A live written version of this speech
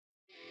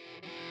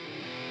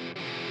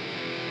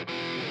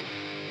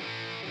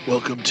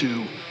Welcome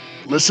to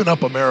Listen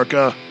Up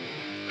America,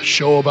 a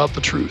show about the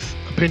truth,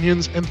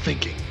 opinions, and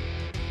thinking.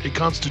 A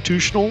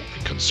constitutional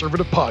and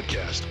conservative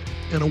podcast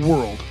in a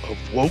world of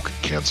woke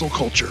cancel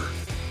culture.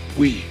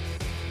 We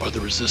are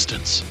the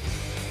resistance.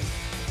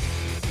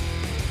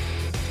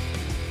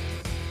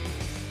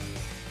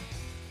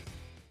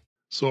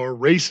 So a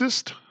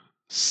racist,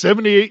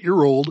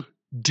 78-year-old,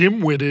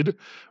 dim-witted,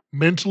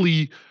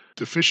 mentally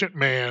deficient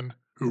man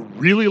who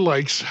really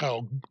likes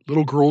how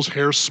little girls'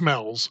 hair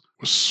smells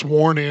was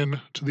sworn in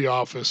to the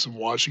office in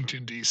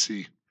Washington,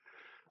 D.C.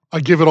 I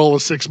give it all a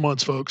 6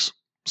 months, folks.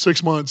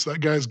 6 months, that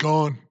guy's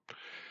gone.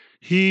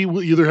 He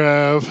will either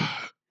have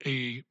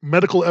a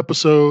medical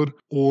episode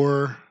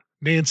or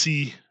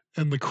Nancy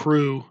and the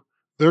crew,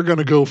 they're going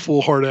to go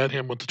full hard at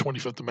him with the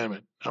 25th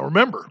Amendment. Now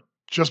remember,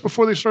 just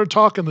before they started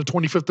talking the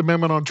 25th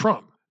Amendment on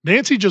Trump,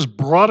 Nancy just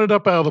brought it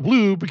up out of the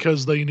blue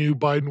because they knew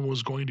Biden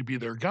was going to be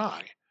their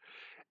guy.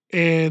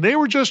 And they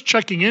were just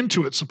checking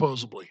into it,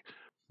 supposedly.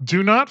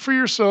 Do not for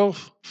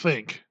yourself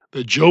think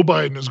that Joe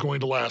Biden is going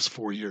to last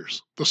 4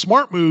 years. The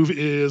smart move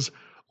is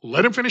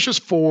let him finish his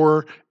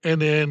 4, and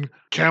then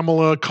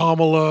Kamala,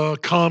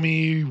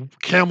 Kami,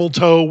 Camel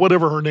Toe,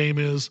 whatever her name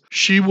is,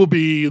 she will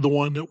be the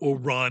one that will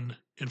run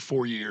in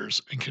 4 years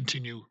and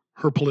continue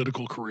her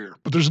political career.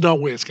 But there's no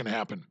way it's going to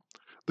happen.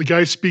 The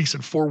guy speaks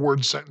in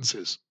 4-word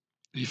sentences.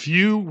 If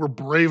you were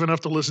brave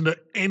enough to listen to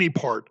any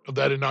part of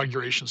that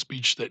inauguration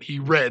speech that he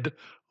read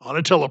on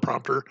a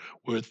teleprompter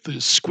with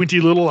his squinty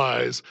little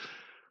eyes,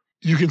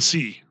 you can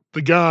see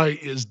the guy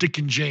is Dick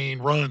and Jane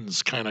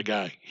runs kind of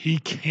guy. He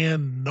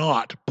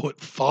cannot put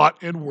thought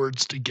and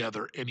words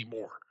together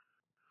anymore.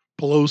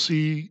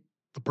 Pelosi,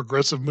 the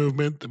progressive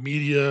movement, the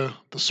media,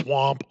 the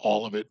swamp,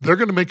 all of it, they're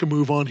going to make a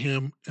move on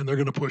him and they're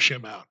going to push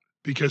him out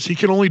because he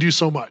can only do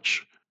so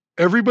much.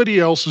 Everybody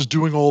else is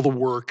doing all the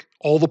work,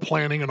 all the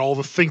planning, and all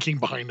the thinking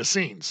behind the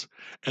scenes.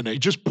 And they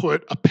just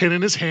put a pen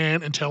in his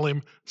hand and tell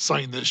him,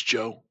 sign this,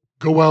 Joe.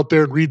 Go out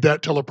there and read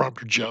that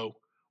teleprompter, Joe.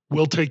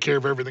 We'll take care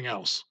of everything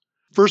else.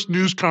 First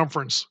news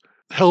conference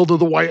held at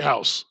the White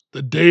House,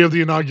 the day of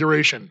the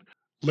inauguration.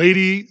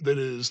 Lady that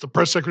is the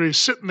press secretary is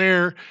sitting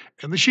there,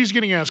 and she's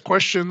getting asked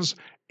questions,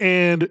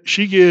 and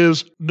she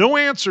gives no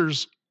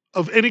answers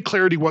of any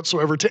clarity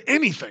whatsoever to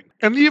anything.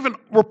 And even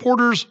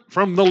reporters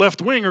from the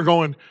left wing are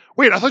going,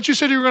 wait, I thought you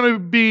said you were going to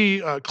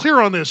be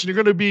clear on this and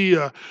you're going to be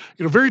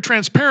very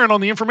transparent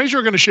on the information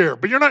you're going to share,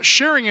 but you're not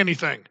sharing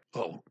anything.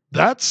 Oh,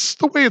 that's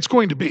the way it's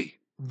going to be.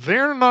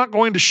 They're not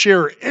going to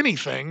share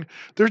anything.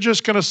 They're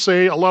just going to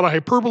say a lot of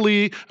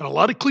hyperbole and a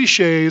lot of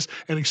cliches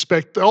and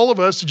expect all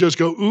of us to just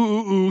go,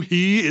 ooh,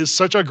 he is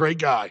such a great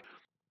guy.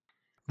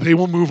 They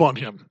will move on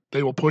him.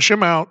 They will push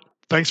him out.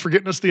 Thanks for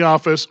getting us to the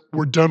office.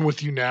 We're done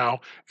with you now.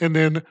 And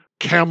then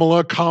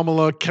Kamala,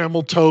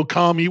 Camel Toe,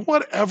 Kami,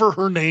 whatever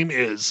her name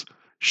is,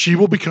 she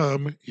will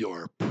become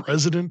your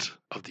president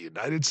of the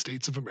United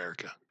States of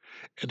America.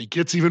 And it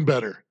gets even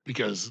better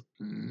because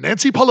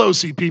Nancy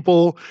Pelosi,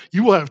 people,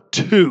 you will have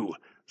 2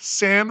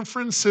 San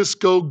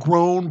Francisco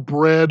grown,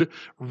 bred,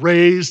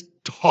 raised,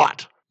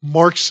 taught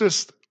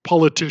Marxist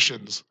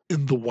politicians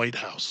in the White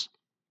House.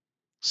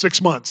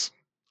 6 months.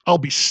 I'll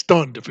be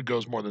stunned if it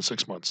goes more than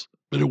 6 months.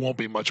 But it won't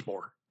be much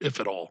more, if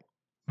at all.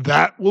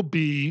 That will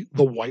be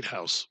the White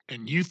House.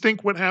 And you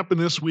think what happened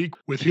this week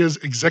with his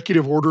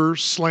executive order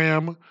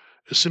slam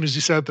as soon as he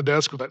sat at the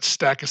desk with that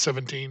stack of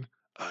 17,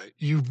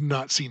 you've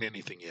not seen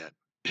anything yet.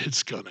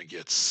 It's going to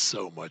get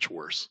so much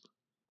worse.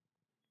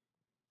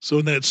 So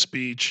in that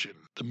speech, and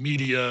the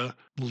media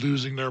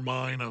losing their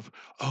mind of,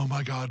 oh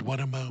my God, what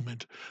a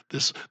moment.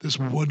 This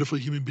wonderful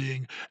human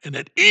being and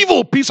that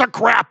evil piece of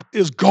crap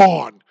is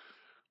gone.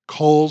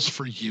 Calls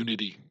for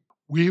unity.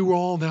 We will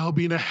all now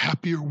be in a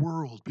happier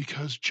world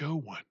because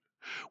Joe won.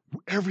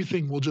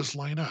 Everything will just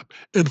line up.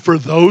 And for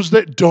those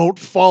that don't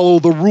follow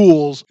the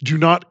rules, do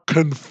not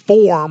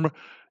conform,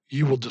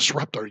 you will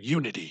disrupt our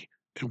unity.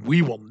 And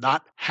we will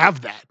not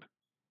have that.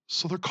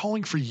 So they're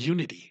calling for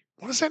unity.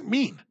 What does that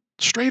mean?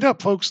 Straight up,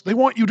 folks, they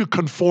want you to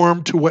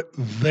conform to what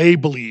they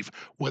believe,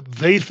 what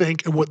they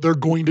think, and what they're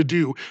going to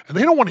do. And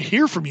they don't want to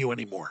hear from you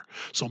anymore.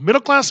 So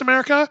middle class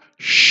America,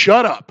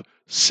 shut up.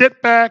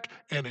 Sit back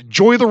and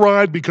enjoy the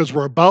ride because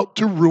we're about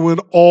to ruin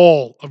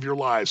all of your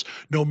lives,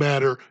 no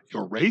matter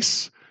your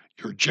race,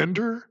 your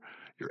gender,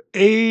 your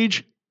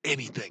age,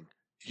 anything.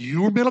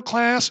 You are middle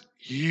class,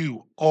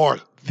 you are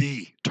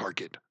the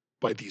target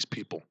by these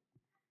people.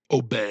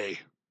 Obey,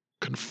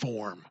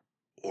 conform,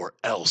 or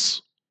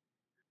else.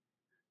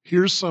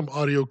 Here's some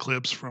audio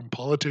clips from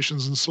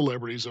politicians and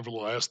celebrities over the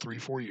last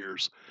 3-4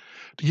 years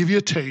to give you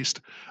a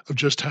taste of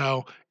just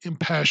how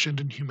impassioned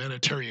and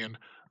humanitarian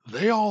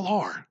they all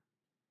are.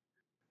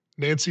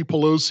 Nancy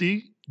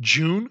Pelosi,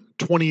 June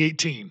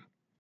 2018.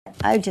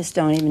 I just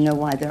don't even know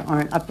why there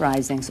aren't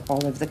uprisings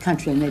all over the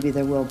country. Maybe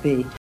there will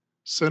be.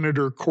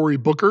 Senator Cory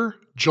Booker,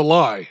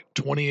 July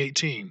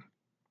 2018.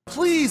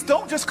 Please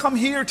don't just come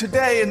here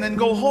today and then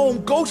go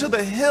home. Go to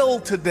the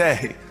Hill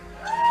today.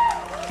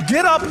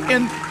 Get up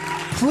and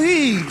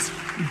please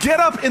get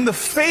up in the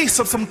face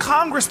of some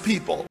Congress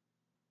people.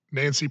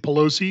 Nancy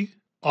Pelosi,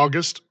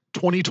 August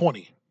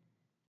 2020.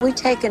 We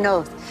take an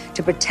oath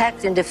to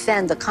protect and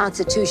defend the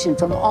Constitution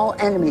from all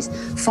enemies,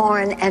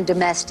 foreign and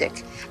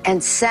domestic.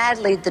 And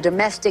sadly, the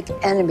domestic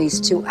enemies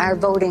to our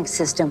voting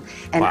system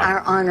and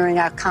our honoring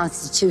our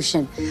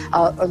Constitution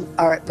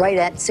are right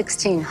at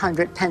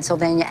 1600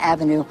 Pennsylvania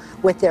Avenue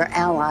with their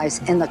allies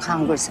in the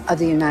Congress of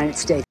the United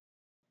States.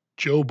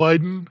 Joe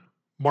Biden,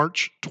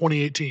 March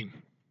 2018.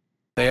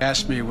 They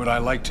asked me, would I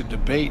like to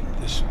debate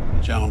this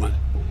gentleman?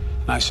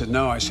 And I said,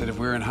 no. I said, if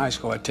we were in high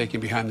school, I'd take him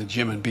behind the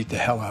gym and beat the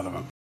hell out of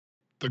him.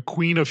 The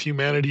Queen of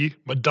Humanity,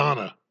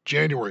 Madonna,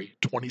 January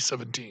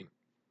 2017.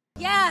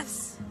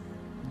 Yes,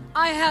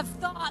 I have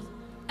thought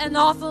an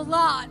awful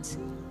lot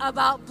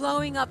about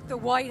blowing up the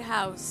White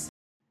House.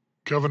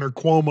 Governor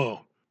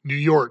Cuomo, New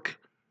York,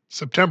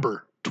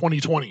 September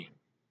 2020.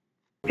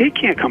 He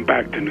can't come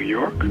back to New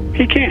York.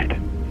 He can't.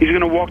 He's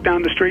going to walk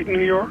down the street in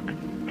New York.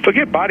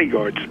 Forget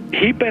bodyguards.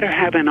 He better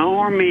have an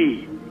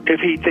army if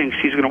he thinks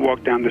he's going to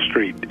walk down the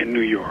street in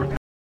New York.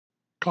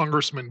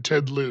 Congressman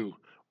Ted Lieu,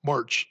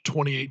 March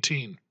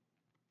 2018.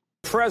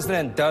 The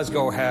president does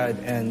go ahead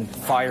and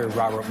fire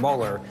Robert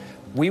Mueller.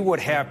 We would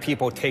have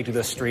people take to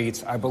the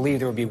streets. I believe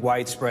there would be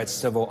widespread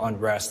civil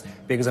unrest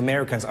because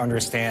Americans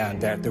understand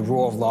that the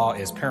rule of law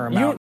is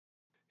paramount.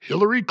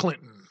 Hillary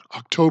Clinton,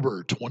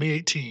 October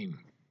 2018.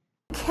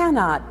 You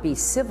cannot be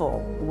civil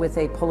with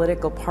a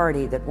political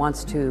party that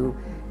wants to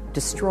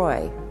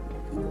destroy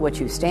what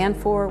you stand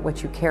for,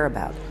 what you care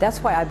about. That's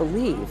why I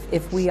believe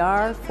if we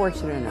are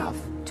fortunate enough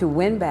to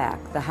win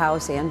back the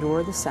House and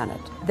or the Senate,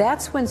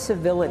 that's when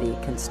civility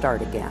can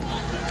start again.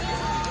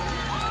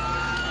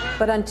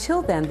 But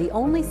until then, the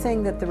only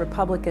thing that the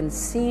Republicans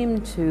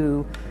seem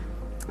to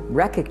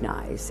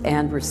recognize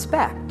and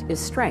respect is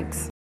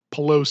strength.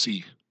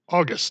 Pelosi,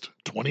 August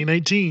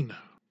 2019.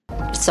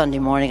 Sunday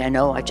morning, I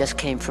know I just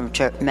came from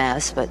church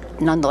mass,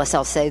 but nonetheless,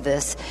 I'll say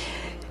this.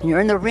 When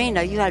you're in the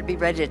arena, you got to be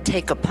ready to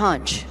take a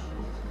punch.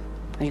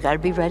 You got to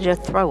be ready to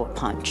throw a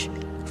punch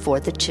for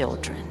the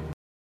children.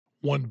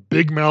 One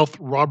big mouth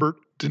Robert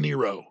De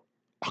Niro,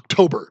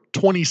 October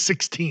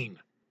 2016.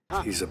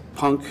 He's a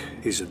punk,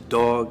 he's a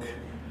dog,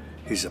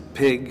 he's a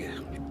pig.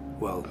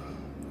 Well,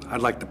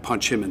 I'd like to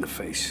punch him in the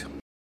face.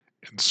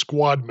 And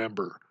squad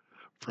member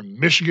from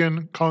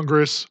Michigan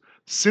Congress,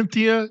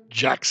 Cynthia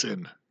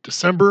Jackson,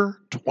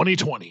 December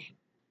 2020.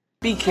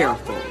 Be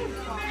careful.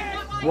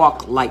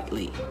 Walk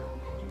lightly.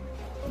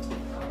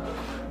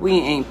 We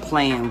ain't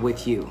playing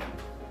with you.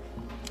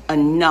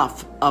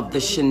 Enough of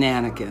the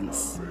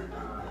shenanigans.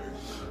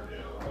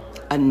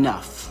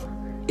 Enough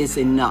is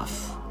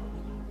enough.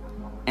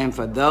 And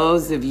for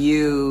those of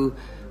you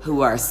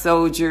who are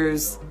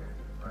soldiers,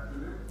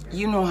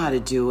 you know how to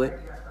do it.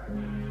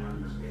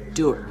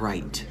 Do it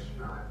right.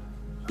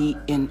 Be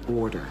in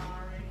order.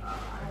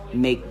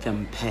 Make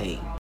them pay.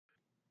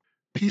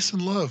 Peace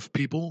and love,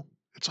 people.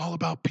 It's all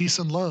about peace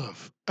and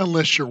love.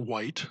 Unless you're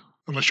white,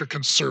 unless you're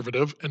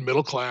conservative and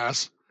middle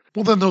class,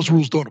 well, then those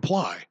rules don't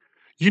apply.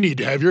 You need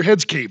to have your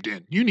heads caved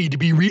in. You need to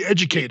be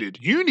re-educated.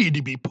 You need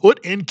to be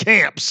put in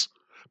camps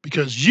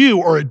because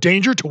you are a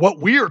danger to what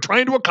we are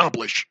trying to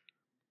accomplish.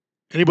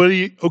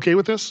 Anybody okay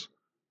with this?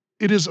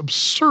 It is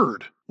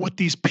absurd what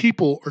these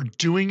people are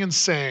doing and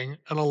saying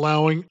and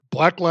allowing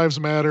Black Lives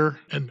Matter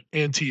and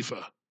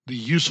Antifa, the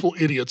useful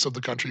idiots of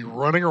the country,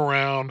 running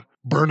around,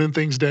 burning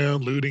things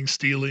down, looting,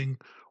 stealing,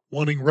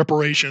 wanting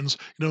reparations.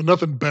 You know,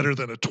 nothing better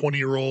than a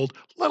 20-year-old,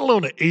 let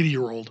alone an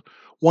 80-year-old,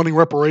 wanting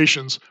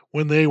reparations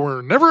when they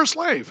were never a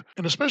slave.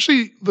 And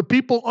especially the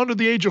people under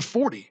the age of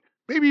 40,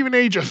 maybe even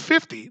age of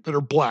 50 that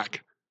are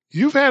black.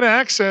 You've had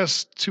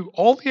access to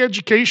all the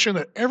education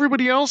that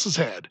everybody else has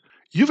had.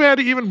 You've had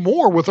even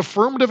more with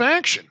affirmative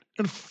action.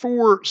 And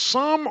for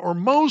some or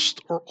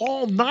most or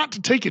all not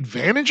to take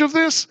advantage of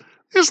this,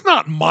 it's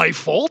not my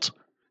fault.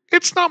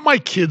 It's not my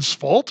kid's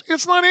fault.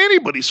 It's not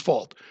anybody's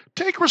fault.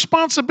 Take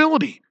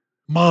responsibility.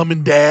 Mom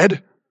and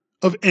dad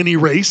of any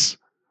race,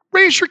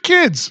 raise your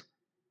kids.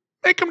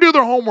 Make them do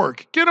their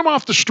homework. Get them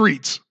off the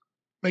streets.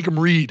 Make them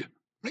read.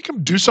 Make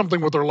them do something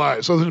with their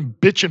lives other than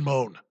bitch and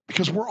moan.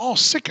 Because we're all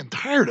sick and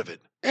tired of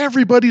it.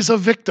 Everybody's a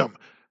victim.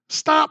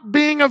 Stop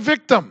being a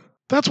victim.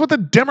 That's what the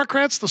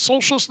Democrats, the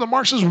socialists, and the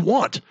Marxists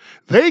want.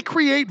 They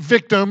create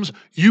victims.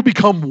 You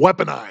become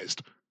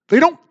weaponized. They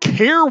don't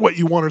care what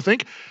you want or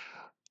think.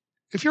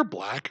 If you're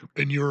black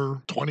and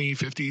you're 20,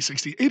 50,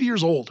 60, 80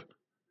 years old,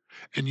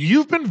 and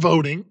you've been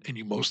voting, and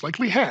you most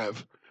likely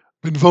have,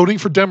 been voting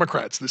for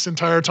Democrats this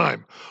entire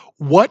time,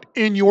 what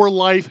in your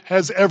life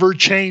has ever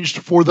changed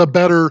for the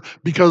better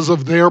because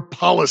of their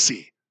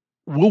policy?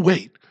 We'll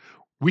wait.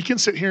 We can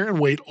sit here and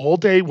wait all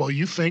day while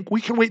you think.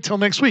 We can wait till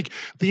next week.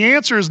 The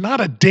answer is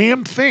not a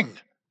damn thing.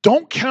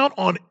 Don't count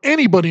on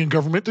anybody in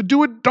government to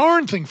do a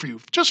darn thing for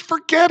you. Just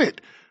forget it.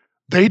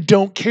 They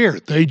don't care.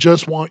 They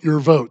just want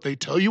your vote. They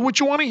tell you what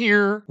you want to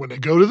hear when they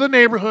go to the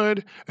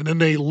neighborhood, and then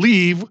they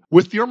leave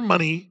with your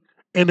money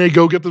and they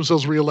go get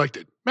themselves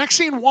reelected.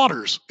 Maxine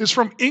Waters is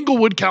from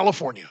Inglewood,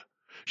 California.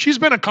 She's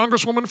been a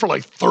congresswoman for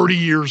like 30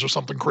 years or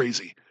something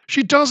crazy.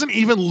 She doesn't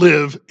even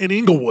live in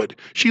Inglewood.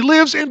 She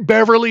lives in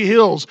Beverly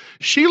Hills.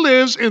 She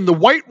lives in the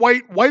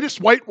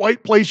whitest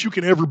white place you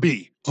can ever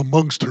be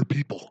amongst her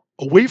people,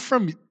 away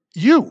from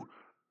you,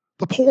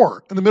 the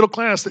poor and the middle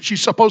class that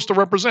she's supposed to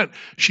represent.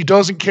 She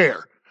doesn't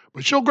care.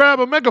 But she'll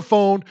grab a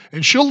megaphone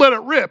and she'll let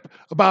it rip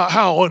about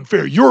how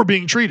unfair you're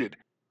being treated.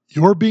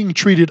 You're being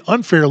treated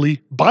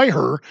unfairly by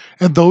her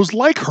and those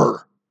like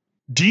her.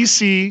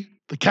 D.C.,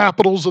 the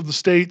capitals of the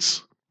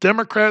states,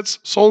 Democrats,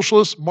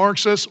 socialists,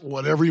 Marxists,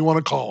 whatever you want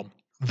to call them,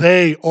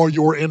 they are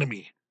your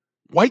enemy.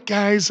 White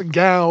guys and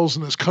gals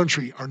in this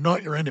country are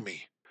not your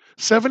enemy.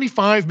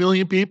 75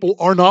 million people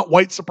are not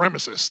white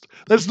supremacists.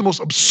 That's the most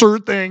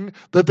absurd thing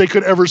that they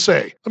could ever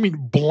say. I mean,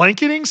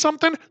 blanketing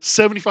something,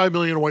 75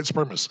 million are white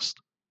supremacists.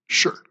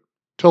 Sure.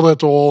 Tell that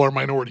to all our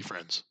minority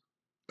friends.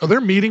 Are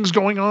there meetings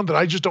going on that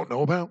I just don't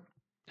know about?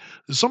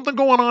 Is something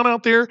going on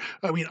out there?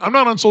 I mean, I'm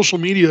not on social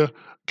media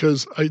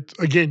because,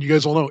 again, you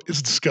guys all know,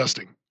 it's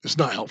disgusting. It's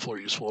not helpful or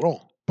useful at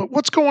all. But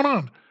what's going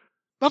on?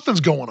 Nothing's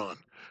going on.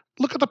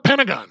 Look at the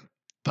Pentagon.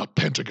 The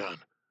Pentagon.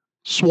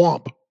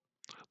 Swamp.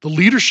 The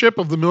leadership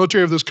of the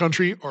military of this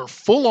country are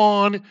full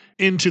on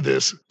into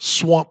this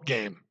swamp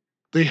game.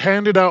 They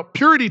handed out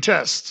purity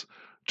tests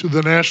to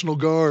the National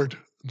Guard,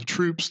 the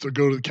troops that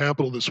go to the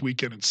Capitol this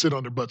weekend and sit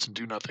on their butts and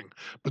do nothing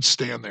but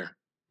stand there.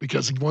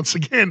 Because once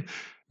again,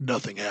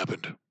 nothing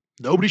happened.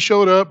 Nobody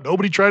showed up.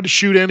 Nobody tried to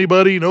shoot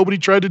anybody. Nobody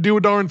tried to do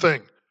a darn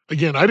thing.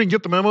 Again, I didn't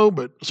get the memo,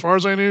 but as far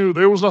as I knew,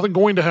 there was nothing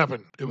going to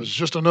happen. It was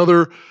just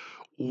another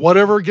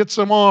whatever gets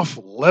them off,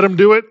 let them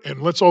do it,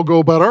 and let's all go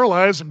about our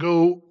lives and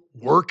go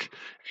work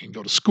and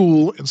go to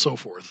school and so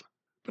forth.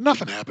 But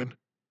nothing happened.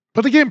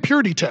 But again,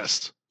 purity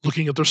tests.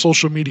 Looking at their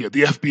social media,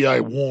 the FBI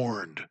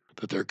warned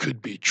that there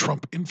could be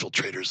Trump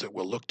infiltrators that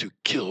will look to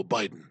kill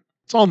Biden.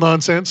 It's all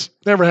nonsense.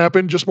 Never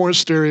happened, just more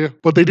hysteria.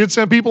 But they did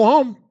send people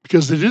home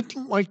because they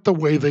didn't like the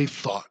way they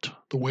thought,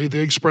 the way they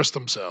expressed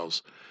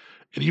themselves.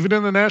 And even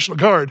in the National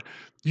Guard,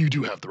 you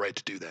do have the right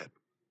to do that.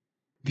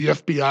 The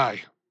FBI,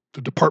 the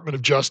Department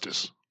of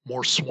Justice,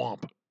 more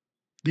swamp.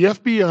 The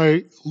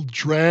FBI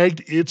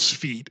dragged its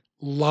feet,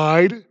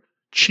 lied,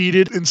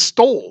 cheated, and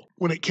stole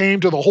when it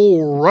came to the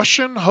whole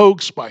Russian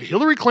hoax by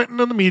Hillary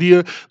Clinton and the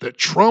media that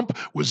Trump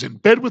was in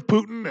bed with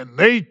Putin and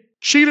they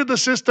cheated the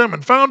system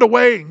and found a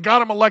way and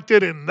got him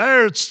elected, and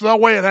there's the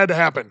way it had to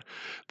happen.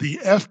 The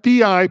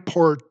FBI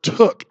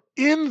partook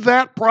in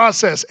that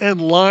process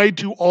and lied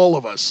to all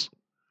of us.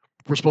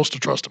 We're supposed to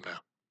trust them now.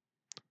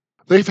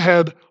 They've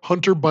had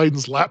Hunter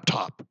Biden's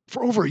laptop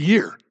for over a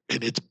year,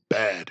 and it's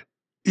bad.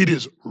 It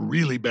is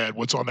really bad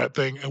what's on that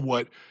thing and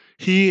what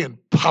he and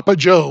Papa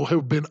Joe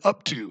have been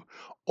up to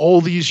all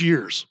these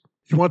years.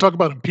 You want to talk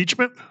about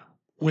impeachment?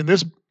 When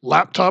this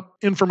laptop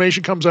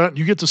information comes out and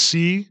you get to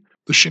see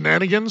the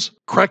shenanigans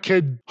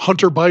crackhead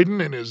Hunter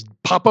Biden and his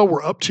papa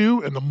were up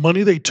to and the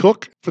money they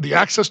took for the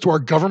access to our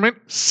government,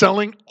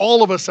 selling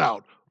all of us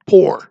out,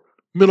 poor,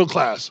 middle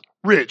class,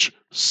 rich,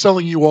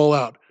 selling you all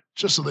out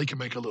just so they can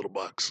make a little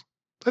bucks.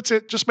 That's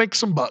it. Just make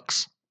some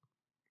bucks.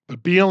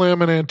 But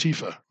BLM and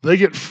Antifa, they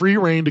get free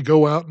reign to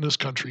go out in this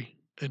country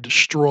and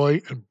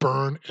destroy and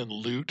burn and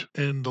loot.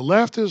 And the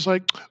left is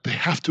like, they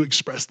have to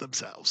express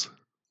themselves.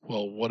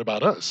 Well, what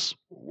about us?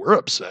 We're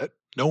upset.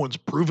 No one's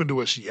proven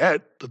to us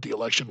yet that the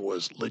election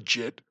was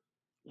legit.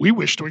 We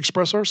wish to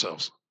express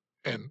ourselves.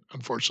 And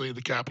unfortunately,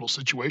 the Capitol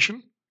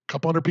situation, a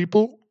couple hundred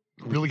people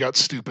really got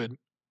stupid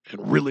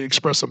and really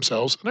expressed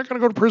themselves, and they're going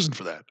to go to prison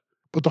for that.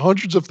 But the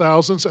hundreds of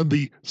thousands and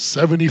the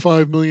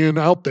 75 million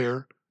out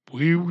there,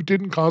 we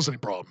didn't cause any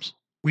problems.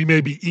 We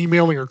may be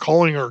emailing or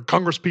calling our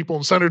congresspeople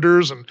and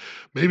senators and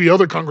maybe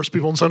other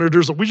congresspeople and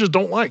senators that we just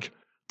don't like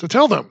to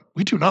tell them,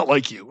 we do not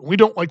like you. We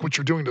don't like what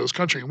you're doing to this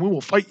country, and we will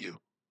fight you.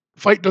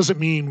 Fight doesn't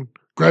mean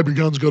grab your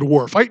guns, go to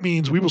war. Fight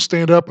means we will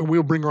stand up and we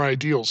will bring our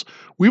ideals.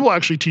 We will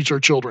actually teach our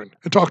children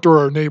and talk to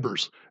our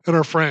neighbors and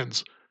our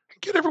friends.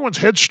 Get everyone's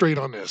head straight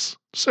on this.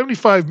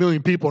 75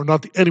 million people are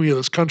not the enemy of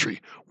this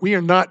country. We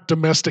are not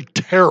domestic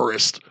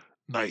terrorists.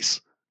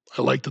 Nice.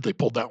 I like that they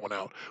pulled that one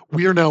out.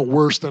 We are now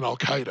worse than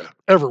Al-Qaeda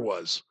ever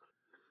was.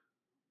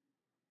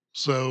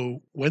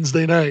 So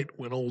Wednesday night,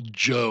 when old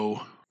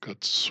Joe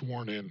got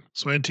sworn in,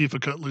 so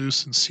Antifa cut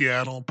loose in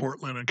Seattle and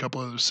Portland and a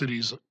couple other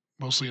cities,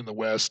 mostly in the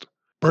West,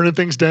 burning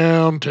things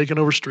down, taking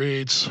over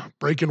streets,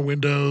 breaking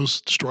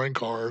windows, destroying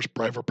cars,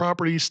 private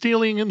property,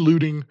 stealing and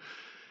looting.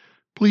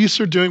 Police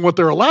are doing what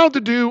they're allowed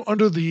to do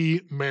under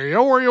the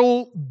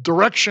mayoral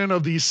direction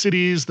of these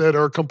cities that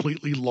are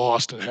completely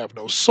lost and have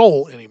no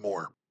soul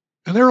anymore.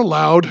 And they're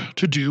allowed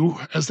to do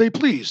as they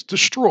please,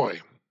 destroy.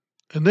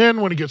 And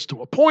then when it gets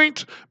to a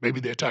point,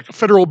 maybe they attack a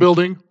federal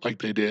building like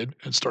they did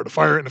and start a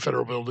fire in a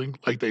federal building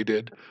like they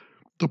did.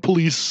 The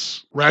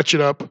police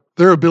ratchet up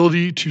their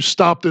ability to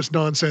stop this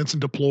nonsense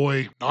and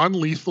deploy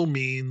non-lethal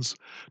means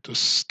to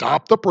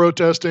stop the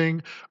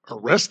protesting,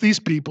 arrest these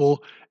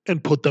people,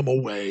 and put them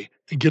away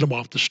and get them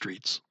off the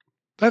streets.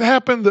 That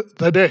happened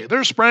that day.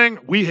 They're spraying,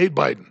 we hate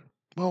Biden.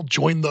 Well,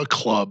 join the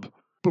club.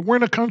 But we're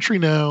in a country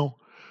now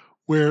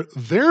where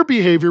their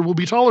behavior will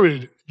be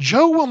tolerated.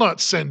 Joe will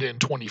not send in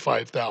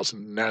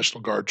 25,000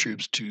 National Guard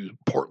troops to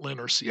Portland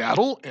or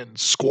Seattle and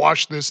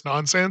squash this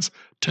nonsense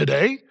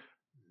today.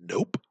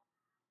 Nope.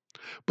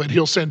 But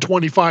he'll send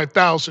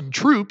 25,000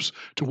 troops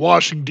to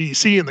Washington,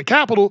 D.C. and the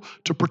Capitol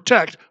to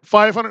protect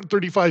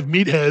 535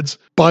 meatheads,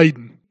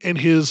 Biden and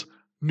his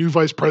new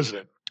vice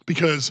president,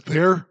 because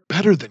they're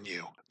better than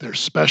you. They're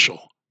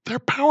special. They're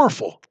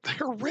powerful.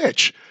 They're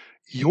rich.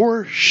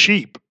 You're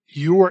sheep.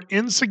 You are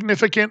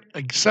insignificant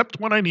except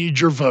when I need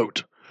your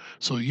vote.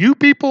 So you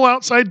people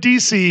outside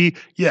D.C.,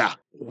 yeah,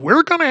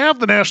 we're going to have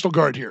the National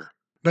Guard here.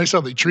 Nice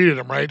how they treated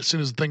him, right? As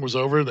soon as the thing was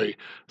over, they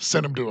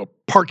sent him to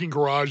parking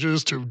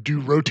garages to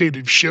do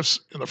rotated shifts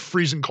in the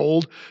freezing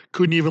cold.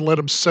 Couldn't even let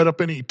him set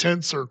up any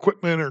tents or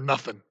equipment or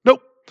nothing.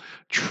 Nope.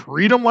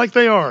 Treat them like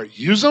they are.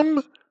 Use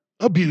them,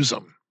 abuse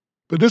them.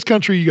 But this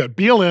country, you got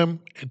BLM,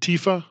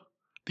 Antifa,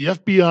 the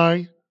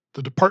FBI,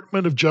 the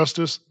Department of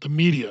Justice, the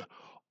media,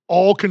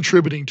 all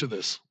contributing to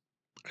this.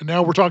 And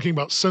now we're talking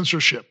about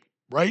censorship,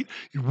 right?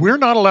 We're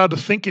not allowed to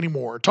think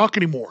anymore, talk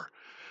anymore.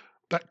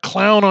 That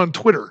clown on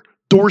Twitter,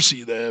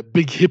 Dorsey, the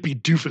big hippie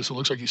doofus who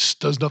looks like he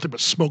does nothing but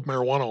smoke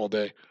marijuana all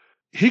day,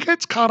 he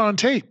gets caught on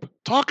tape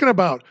talking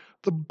about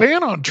the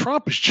ban on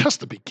Trump is just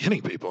the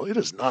beginning, people. It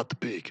is not the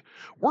peak.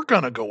 We're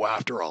going to go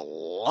after a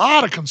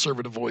lot of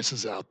conservative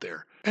voices out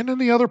there, and then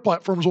the other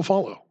platforms will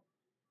follow.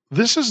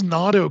 This is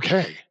not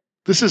okay.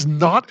 This is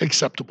not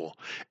acceptable.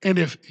 And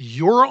if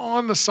you're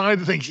on the side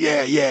that thinks,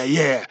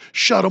 yeah,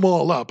 shut them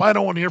all up, I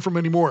don't want to hear from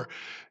them anymore.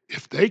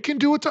 If they can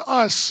do it to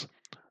us,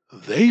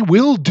 they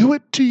will do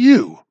it to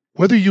you.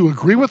 Whether you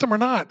agree with them or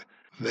not,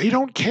 they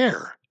don't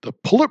care. The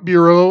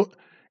Politburo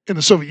in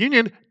the Soviet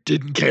Union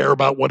didn't care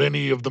about what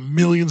any of the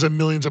millions and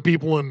millions of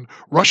people in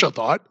Russia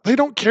thought. They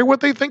don't care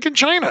what they think in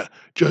China.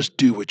 Just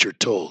do what you're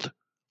told.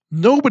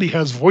 Nobody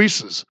has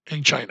voices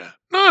in China.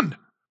 None.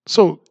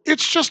 So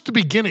it's just the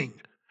beginning.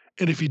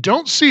 And if you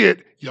don't see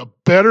it, you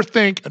better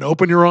think and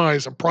open your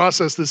eyes and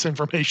process this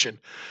information.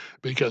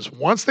 Because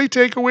once they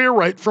take away a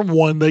right from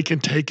one, they can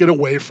take it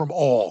away from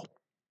all.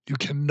 You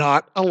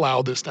cannot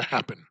allow this to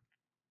happen.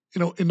 You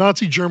know, in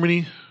Nazi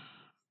Germany,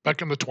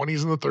 back in the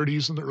 20s and the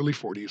 30s and the early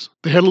 40s,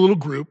 they had a little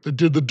group that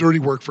did the dirty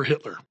work for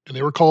Hitler. And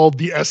they were called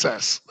the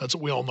SS. That's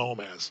what we all know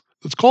them as.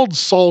 It's called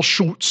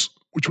Saalschutz,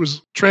 which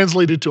was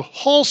translated to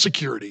hall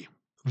security.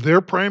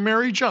 Their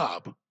primary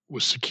job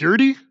was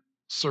security,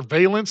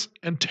 surveillance,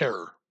 and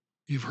terror.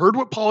 You've heard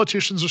what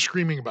politicians are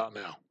screaming about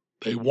now.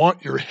 They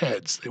want your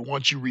heads. They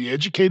want you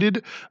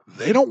re-educated.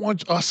 They don't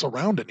want us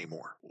around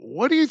anymore.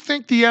 What do you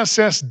think the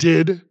SS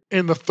did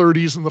in the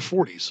 30s and the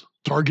 40s?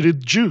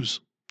 Targeted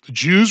Jews. The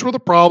Jews were the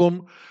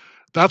problem.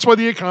 That's why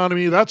the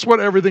economy, that's what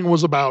everything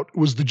was about,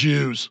 was the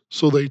Jews.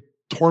 So they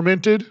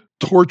tormented,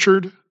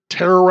 tortured,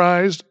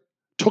 terrorized,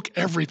 took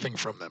everything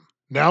from them.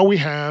 Now we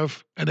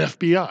have an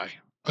FBI,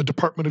 a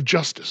Department of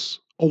Justice,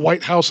 a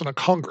White House and a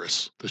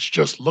Congress that's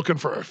just looking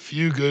for a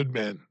few good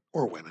men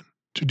or women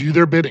to do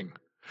their bidding.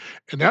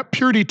 And that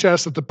purity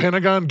test that the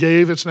Pentagon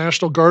gave its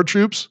National Guard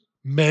troops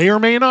may or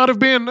may not have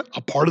been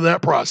a part of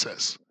that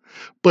process.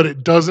 But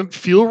it doesn't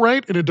feel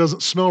right and it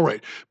doesn't smell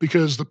right,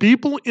 because the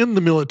people in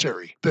the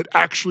military that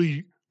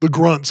actually, the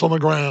grunts on the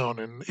ground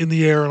and in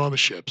the air and on the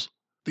ships,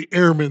 the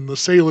airmen, the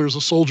sailors,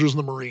 the soldiers, and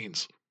the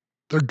Marines,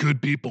 they're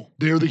good people.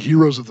 They're the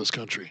heroes of this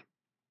country.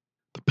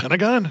 The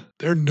Pentagon,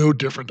 they're no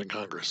different than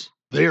Congress.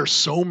 They are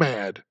so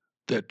mad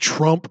that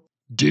Trump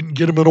didn't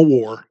get them in a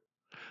war,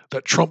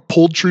 that Trump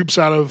pulled troops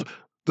out of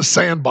the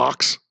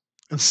sandbox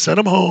and sent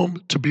them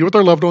home to be with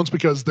their loved ones,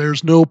 because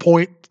there's no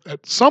point.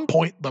 At some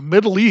point, the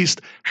Middle East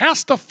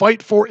has to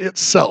fight for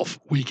itself.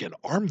 We can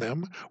arm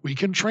them, we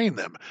can train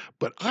them,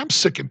 but I'm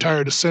sick and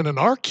tired of sending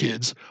our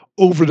kids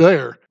over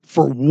there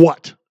for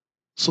what?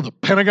 So the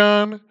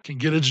Pentagon can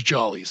get its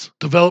jollies,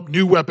 develop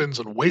new weapons,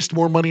 and waste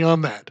more money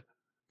on that.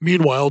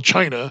 Meanwhile,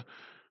 China,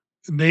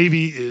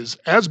 Navy is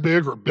as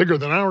big or bigger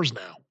than ours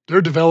now.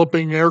 They're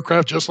developing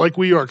aircraft just like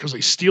we are because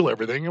they steal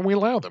everything and we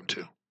allow them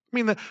to. I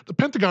mean, the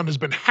Pentagon has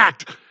been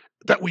hacked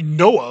that we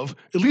know of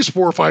at least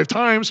 4 or 5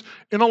 times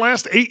in the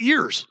last 8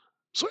 years.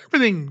 So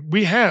everything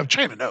we have,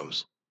 China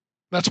knows.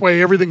 That's why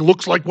everything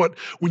looks like what,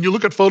 when you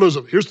look at photos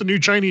of, here's the new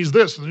Chinese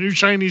this, the new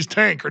Chinese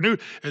tank, or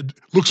it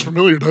looks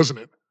familiar, doesn't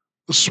it?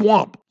 The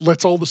swamp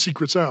lets all the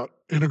secrets out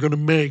and are going to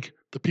make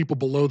the people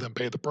below them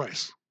pay the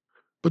price.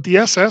 But the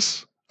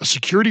SS, a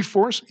security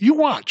force, you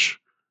watch.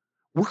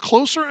 We're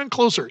closer and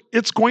closer.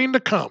 It's going to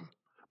come.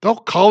 They'll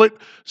call it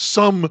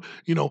some,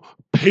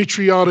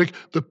 patriotic,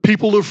 the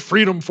People of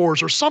Freedom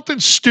Force or something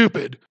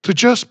stupid to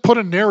just put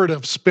a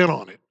narrative spin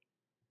on it.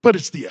 But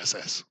it's the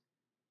SS.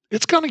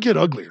 It's going to get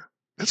uglier.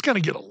 It's going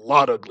to get a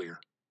lot uglier.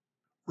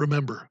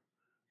 Remember,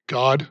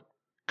 God,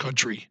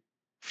 country,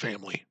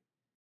 family.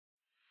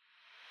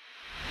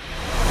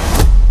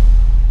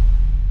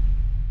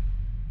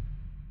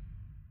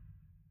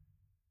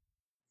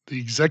 The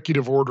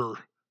executive order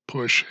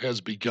push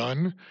has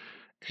begun,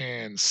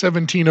 and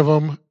 17 of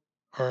them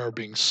are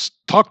being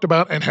talked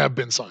about and have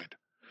been signed.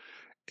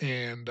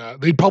 And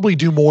they'd probably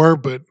do more,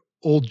 but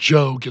old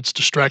Joe gets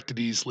distracted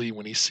easily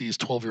when he sees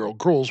 12-year-old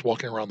girls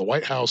walking around the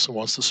White House and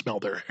wants to smell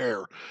their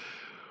hair.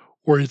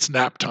 or it's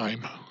nap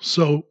time.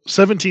 So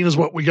 17 is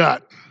what we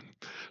got.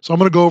 So I'm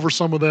going to go over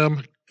some of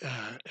them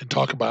and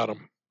talk about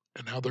them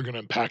and how they're going to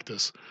impact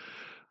us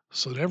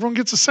so that everyone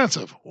gets a sense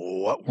of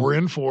what we're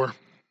in for.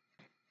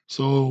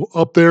 So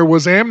up there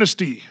was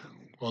amnesty.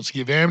 Wants to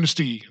give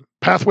amnesty,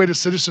 pathway to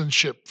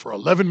citizenship for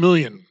 11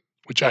 million,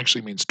 which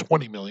actually means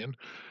 20 million.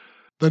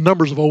 The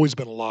numbers have always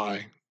been a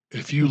lie.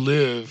 If you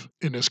live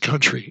in this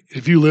country,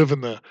 if you live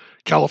in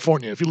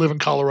California, if you live in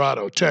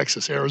Colorado,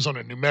 Texas,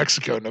 Arizona, New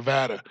Mexico,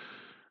 Nevada,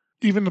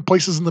 even the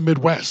places in the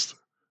Midwest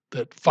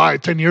that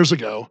 5-10 years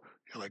ago,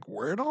 you're like,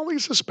 where did all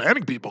these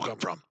Hispanic people come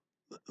from?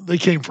 They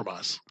came from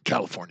us,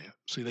 California.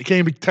 See, they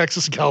came to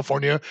Texas and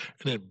California,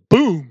 and then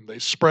boom, they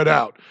spread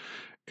out.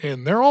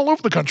 And they're all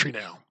over the country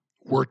now,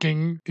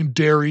 working in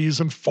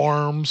dairies and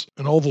farms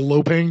and all the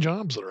low-paying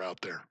jobs that are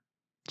out there.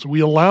 So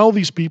we allow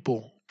these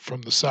people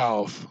from the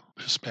South,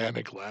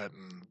 Hispanic,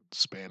 Latin,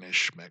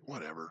 Spanish,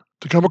 whatever,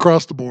 to come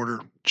across the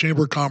border.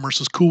 Chamber of Commerce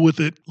is cool with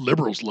it.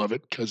 Liberals love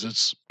it because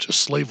it's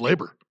just slave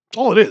labor. That's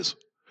all it is.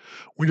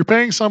 When you're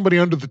paying somebody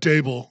under the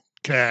table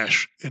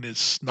cash, and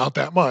it's not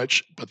that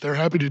much, but they're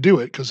happy to do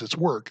it because it's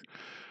work,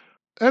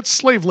 that's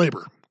slave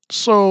labor.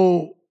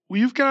 So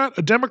we've got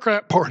a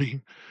Democrat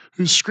Party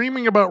who's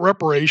screaming about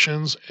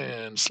reparations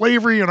and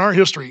slavery in our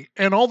history,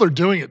 and all they're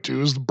doing it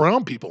to is the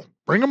brown people.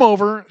 Bring them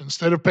over.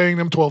 Instead of paying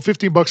them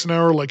 $12-15 an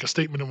hour like a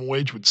state minimum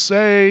wage would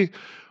say,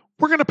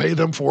 we're going to pay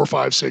them $4,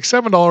 $5,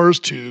 $6,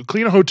 $7 to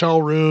clean a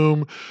hotel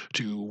room,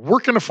 to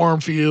work in a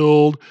farm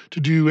field, to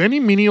do any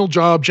menial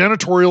job,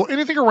 janitorial,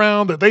 anything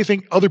around that they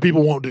think other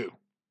people won't do.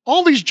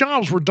 All these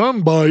jobs were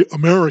done by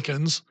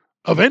Americans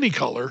of any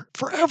color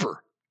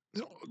forever.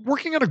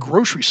 Working at a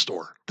grocery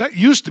store, that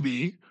used to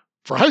be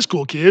for high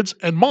school kids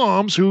and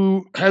moms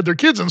who had their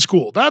kids in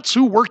school. That's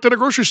who worked at a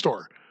grocery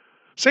store.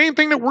 Same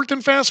thing that worked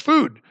in fast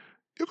food.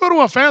 You go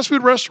to a fast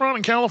food restaurant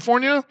in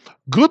California,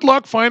 good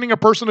luck finding a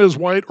person that is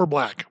white or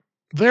black.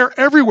 They're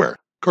everywhere.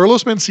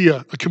 Carlos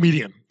Mencia, a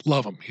comedian,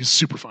 love him. He's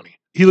super funny.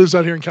 He lives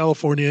out here in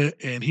California,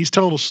 and he's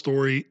telling a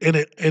story,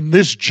 and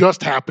this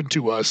just happened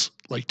to us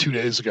like 2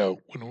 days ago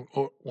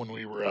when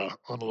we were on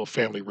a little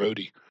family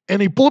roadie.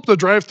 And he pulled up the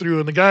drive-thru,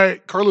 and the guy,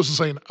 Carlos, is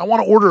saying, I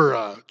want to order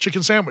a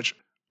chicken sandwich.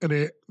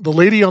 And the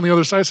lady on the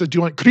other side said, do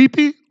you want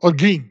creepy or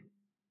green?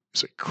 He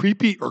said,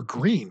 creepy or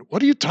green?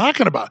 What are you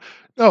talking about?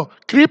 No,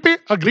 creepy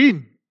or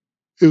green.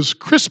 It was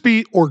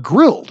crispy or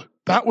grilled.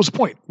 That was the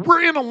point.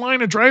 We're in a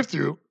line of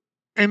drive-thru,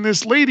 and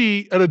this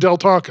lady at a Del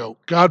Taco,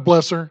 God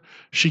bless her,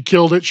 she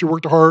killed it. She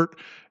worked hard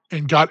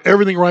and got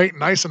everything right,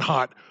 nice and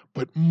hot.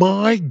 But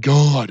my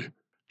God,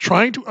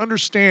 trying to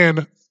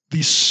understand the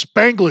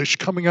Spanglish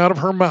coming out of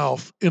her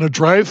mouth in a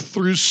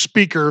drive-through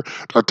speaker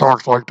that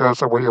talks like this,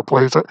 the way you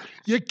place it,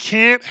 you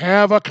can't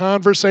have a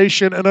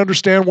conversation and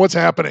understand what's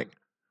happening.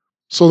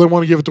 So they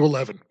want to give it to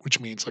 11, which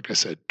means, like I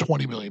said,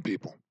 20 million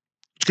people.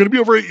 It's going to be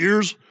over 8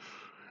 years,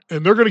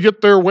 and they're going to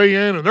get their way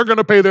in, and they're going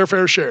to pay their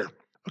fair share.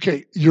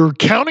 Okay, you're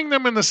counting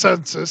them in the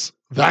census.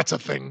 That's a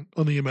thing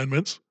on the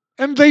amendments.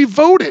 And they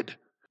voted.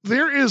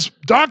 There is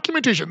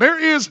documentation. There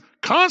is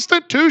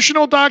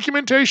constitutional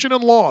documentation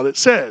in law that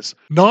says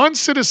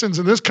non-citizens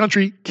in this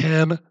country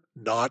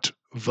cannot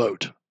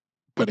vote.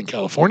 But in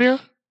California,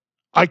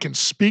 I can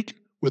speak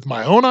with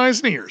my own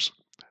eyes and ears.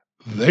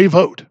 They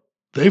vote.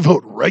 They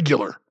vote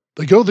regular.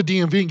 They go to the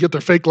DMV and get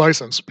their fake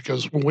license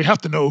because when we have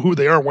to know who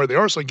they are and where they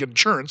are so they can get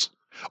insurance.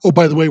 Oh,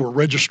 by the way, we're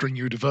registering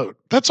you to vote.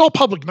 That's all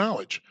public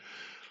knowledge.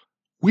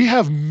 We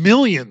have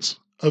millions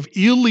of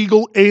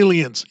illegal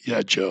aliens.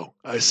 Yeah, Joe,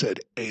 I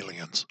said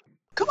aliens.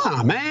 Come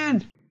on,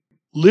 man.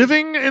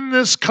 Living in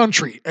this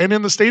country and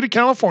in the state of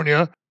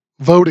California,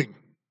 voting.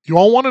 You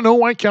all want to know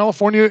why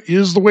California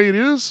is the way it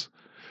is?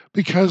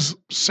 Because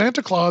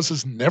Santa Claus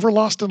has never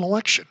lost an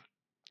election.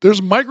 There's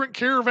a migrant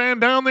caravan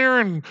down there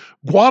in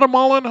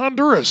Guatemala and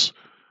Honduras.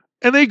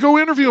 And they go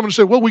interview them and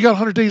say, well, we got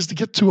 100 days to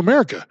get to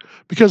America.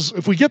 Because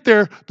if we get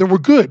there, then we're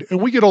good.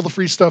 And we get all the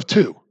free stuff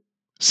too.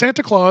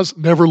 Santa Claus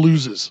never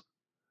loses.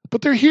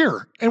 But they're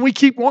here. And we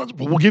keep wanting,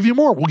 well, we'll give you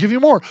more. We'll give you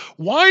more.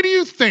 Why do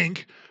you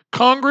think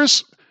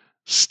Congress,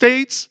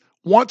 states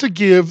want to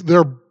give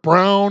their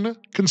brown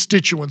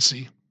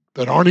constituency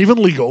that aren't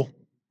even legal,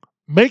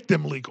 make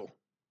them legal?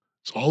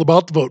 It's all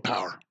about the vote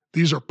power.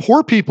 These are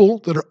poor people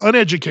that are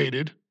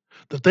uneducated,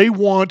 that they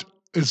want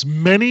as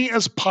many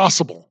as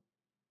possible.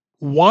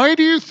 Why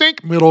do you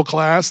think middle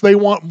class, they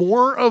want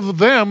more of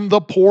them,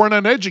 the poor and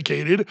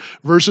uneducated,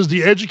 versus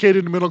the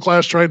educated and middle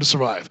class trying to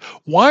survive?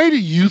 Why do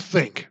you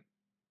think?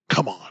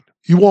 Come on.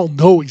 You all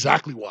know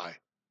exactly why.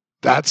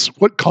 That's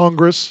what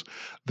Congress,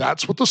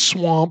 that's what the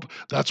swamp,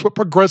 that's what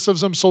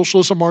progressives and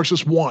socialists and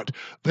Marxists want.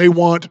 They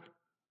want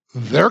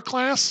their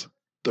class,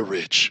 the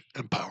rich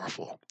and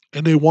powerful,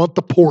 and they want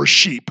the poor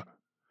sheep.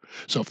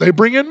 So if they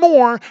bring in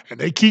more and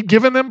they keep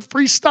giving them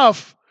free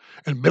stuff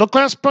and middle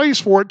class pays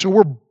for it till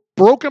we're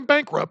broke and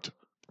bankrupt,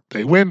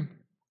 they win.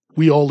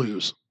 We all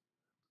lose.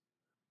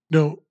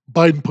 No,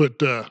 Biden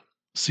put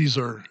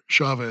Cesar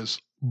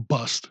Chavez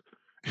bust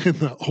in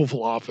the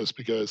Oval Office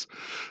because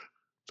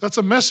that's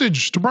a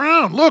message to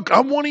Brown. Look,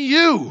 I'm one of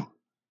you.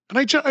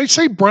 And I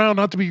say Brown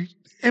not to be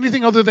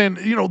anything other than,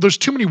 there's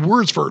too many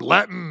words for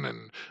Latin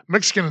and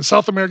Mexican and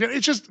South American.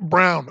 It's just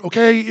brown,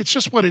 okay? It's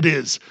just what it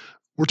is.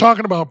 We're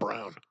talking about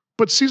brown.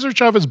 But Cesar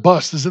Chavez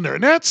bust is in there.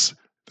 And that's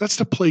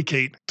to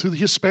placate to the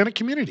Hispanic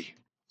community.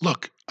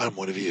 Look, I'm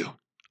one of you.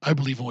 I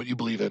believe in what you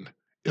believe in.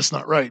 It's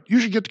not right. You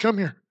should get to come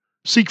here.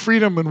 Seek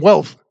freedom and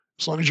wealth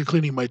as long as you're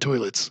cleaning my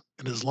toilets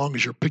and as long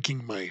as you're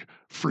picking my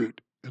fruit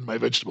and my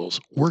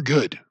vegetables. We're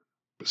good.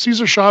 But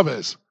Cesar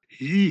Chavez,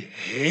 he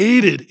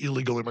hated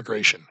illegal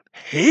immigration.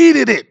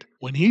 Hated it.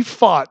 When he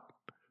fought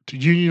to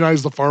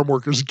unionize the farm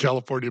workers in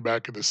California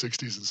back in the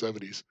 60s and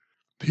 70s,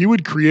 he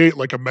would create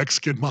like a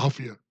Mexican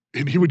mafia,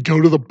 and he would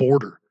go to the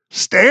border,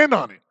 stand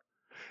on it.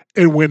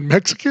 And when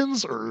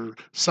Mexicans or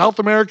South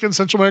Americans,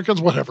 Central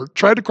Americans, whatever,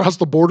 tried to cross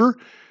the border,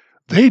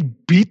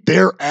 they'd beat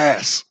their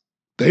ass.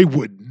 They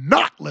would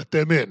not let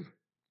them in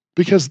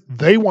because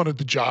they wanted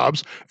the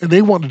jobs and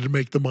they wanted to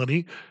make the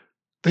money.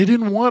 They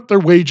didn't want their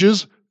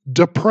wages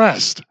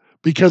depressed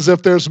because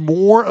if there's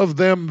more of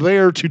them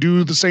there to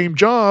do the same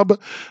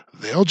job,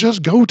 they'll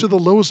just go to the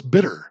lowest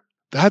bidder.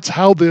 That's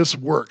how this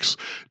works.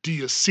 Do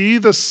you see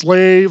the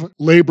slave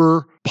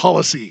labor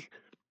policy?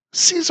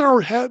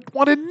 Cesar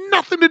wanted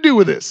nothing to do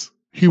with this.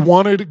 He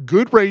wanted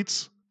good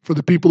rates for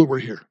the people that were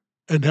here.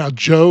 And now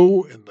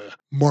Joe and the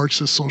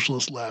Marxist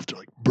socialist left are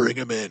like, bring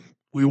them in.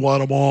 We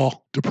want them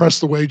all. Depress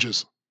the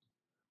wages.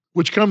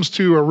 Which comes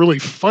to a really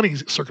funny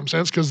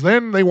circumstance because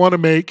then they want to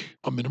make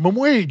a minimum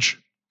wage.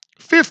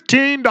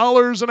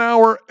 $15 an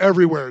hour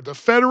everywhere. The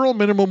federal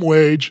minimum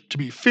wage to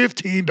be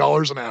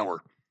 $15 an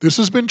hour. This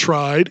has been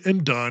tried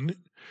and done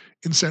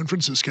in San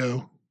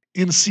Francisco,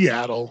 in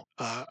Seattle,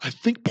 I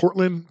think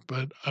Portland,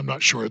 but I'm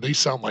not sure. They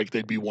sound like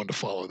they'd be one to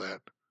follow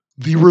that.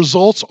 The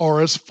results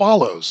are as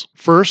follows.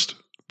 First,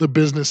 the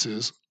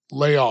businesses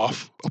lay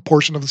off a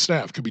portion of the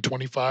staff. Could be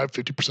 25,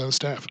 50% of the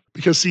staff.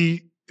 Because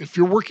see, if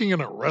you're working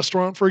in a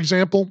restaurant, for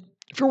example,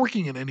 if you're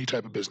working in any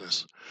type of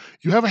business,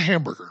 you have a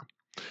hamburger.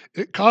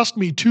 It cost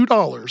me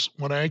 $2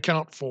 when I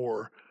account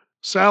for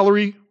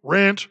salary,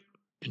 rent,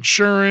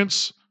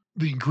 insurance,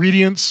 the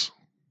ingredients,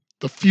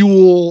 the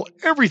fuel,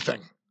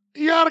 everything.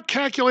 You got to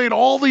calculate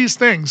all these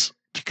things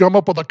to come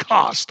up with a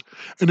cost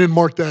and then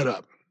mark that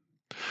up.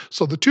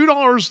 So the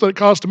 $2 that it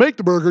costs to make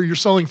the burger, you're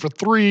selling for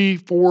 $3,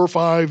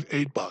 $4,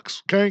 $5,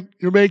 $8.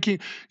 Okay?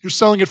 You're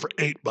selling it for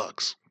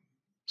 $8.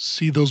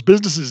 See, those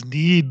businesses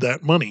need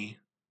that money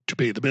to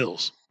pay the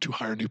bills, to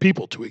hire new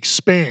people, to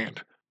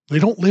expand. They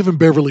don't live in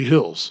Beverly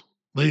Hills.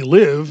 They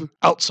live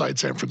outside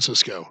San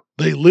Francisco.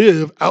 They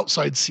live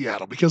outside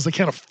Seattle because they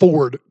can't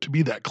afford to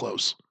be that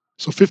close.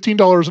 So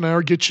 $15 an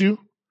hour gets you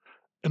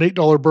an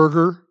 $8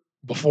 burger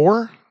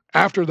before.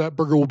 After that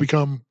burger will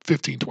become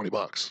 $15,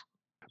 $20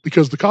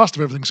 because the cost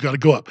of everything's got to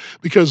go up.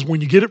 Because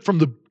when you get it from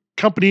the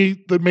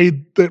company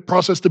that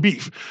processed the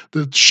beef,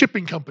 the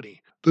shipping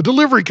company, the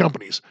delivery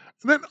companies,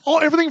 and then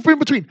everything in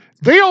between,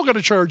 they all got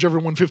to charge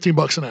everyone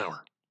 $15 an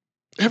hour.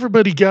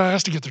 Everybody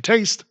has to get their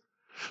taste.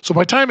 So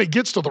by the time it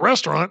gets to the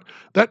restaurant,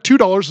 that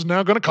 $2 is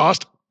now going to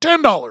cost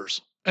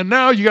 $10. And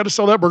now you got to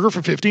sell that burger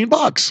for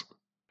 $15.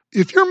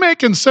 If you're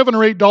making $7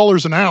 or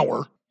 $8 an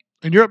hour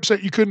and you're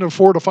upset you couldn't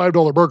afford a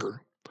 $5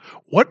 burger,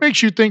 what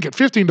makes you think at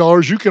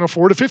 $15 you can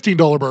afford a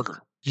 $15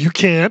 burger? You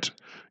can't.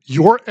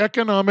 Your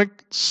economic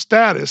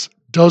status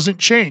doesn't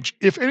change.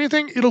 If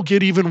anything, it'll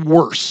get even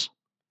worse.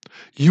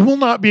 You will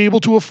not be able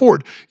to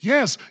afford.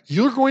 Yes,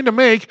 you're going to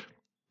make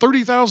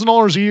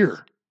 $30,000 a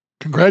year.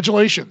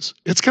 Congratulations.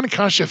 It's going to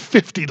cost you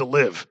 $50 to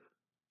live.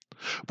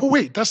 But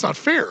wait, that's not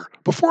fair.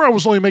 Before I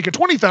was only making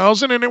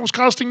 $20,000 and it was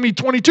costing me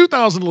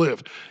 $22,000 to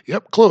live.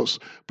 Yep, close.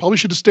 Probably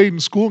should have stayed in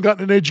school and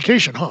gotten an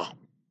education, huh?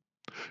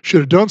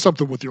 Should have done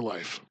something with your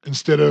life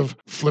instead of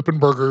flipping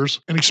burgers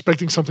and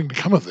expecting something to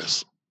come of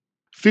this.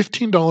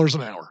 $15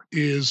 an hour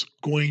is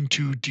going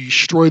to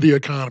destroy the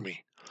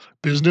economy.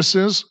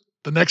 Businesses,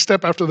 the next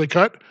step after they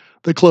cut,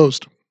 they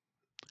closed.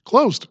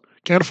 Closed.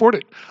 Can't afford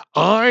it.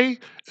 I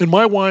and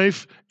my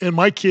wife and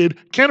my kid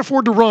can't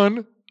afford to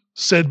run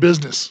said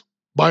business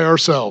by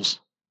ourselves.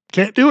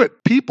 Can't do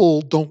it.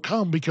 People don't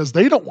come because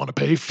they don't want to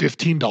pay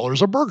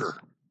 $15 a burger.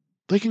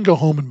 They can go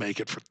home and make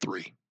it for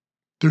 $3.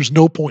 There's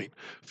no point.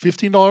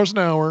 $15 an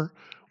hour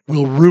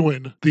will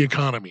ruin the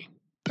economy.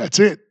 That's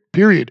it.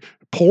 Period.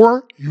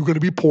 Poor, you're going to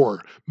be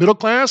poor. Middle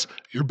class,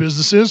 your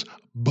businesses,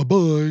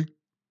 bye-bye.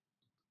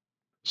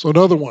 So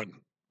another one,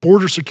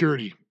 border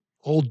security.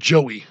 Old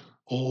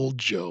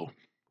Joe.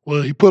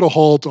 Well, he put a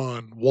halt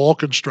on wall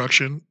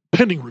construction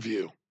pending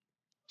review.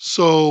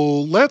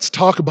 So let's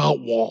talk about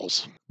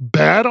walls.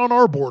 Bad on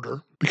our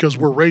border because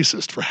we're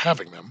racist for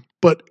having them.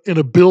 But in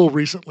a bill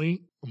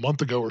recently, a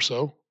month ago or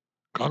so,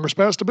 Congress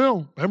passed a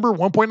bill. Remember,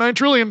 $1.9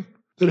 trillion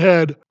that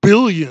had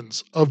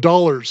billions of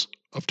dollars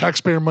of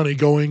taxpayer money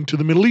going to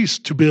the Middle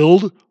East to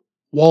build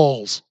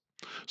walls.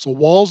 So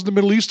walls in the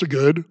Middle East are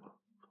good.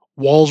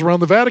 Walls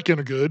around the Vatican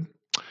are good.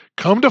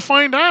 Come to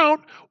find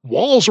out,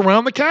 walls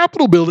around the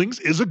Capitol buildings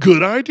is a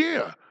good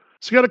idea.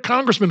 So you got a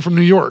congressman from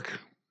New York.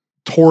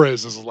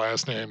 Torres is his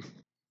last name.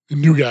 A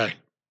new guy.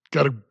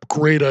 Got a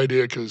great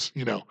idea because,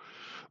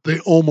 they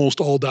almost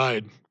all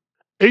died.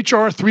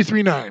 HR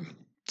 339.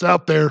 It's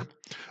out there.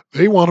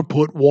 They want to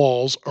put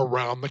walls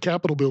around the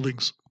Capitol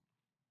buildings.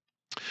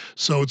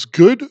 So it's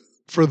good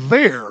for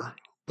there,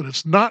 but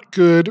it's not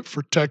good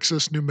for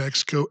Texas, New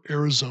Mexico,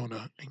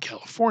 Arizona, and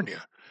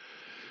California.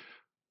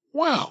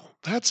 Wow,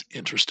 that's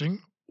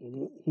interesting.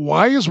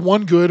 Why is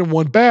one good and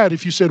one bad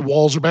if you said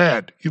walls are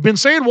bad? You've been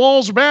saying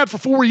walls are bad for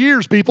 4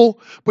 years, people,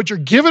 but you're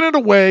giving it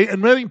away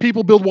and letting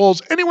people build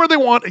walls anywhere they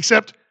want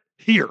except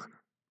here.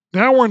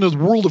 Now we're in the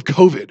world of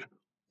COVID.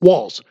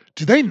 Walls,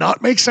 do they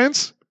not make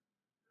sense?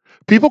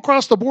 People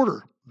cross the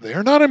border.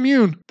 They're not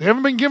immune. They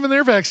haven't been given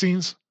their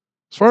vaccines.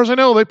 As far as I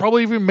know, they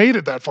probably even made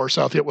it that far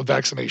south yet with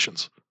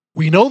vaccinations.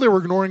 We know they were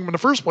ignoring them in the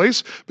first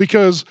place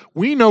because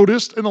we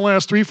noticed in the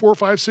last 3, 4,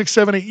 5, 6,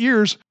 7, 8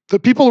 years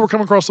that people who were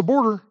coming across the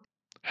border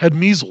had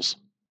measles,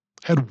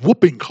 had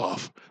whooping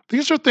cough.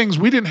 These are things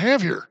we didn't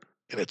have here,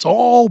 and it's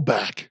all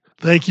back.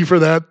 Thank you for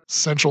that,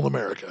 Central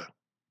America.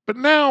 But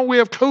now we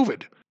have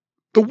COVID.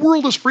 The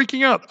world is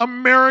freaking out.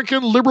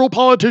 American liberal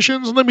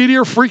politicians and the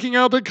media are freaking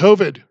out that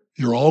COVID.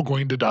 You're all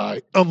going to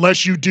die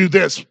unless you do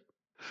this.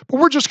 But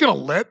we're just going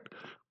to let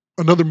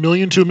another 1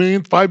 million, 2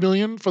 million, 5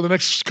 million for the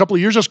next couple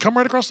of years just come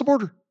right across the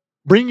border.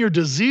 Bring your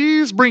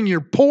disease, bring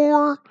your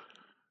poor,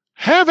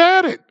 have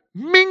at it.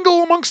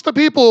 Mingle amongst the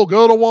people.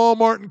 Go to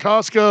Walmart and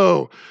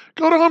Costco.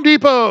 Go to Home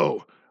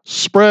Depot.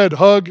 Spread,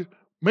 hug.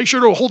 Make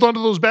sure to hold on to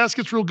those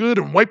baskets real good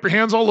and wipe your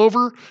hands all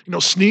over.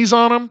 Sneeze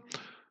on them.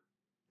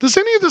 Does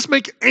any of this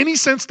make any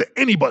sense to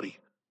anybody?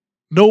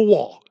 No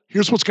wall.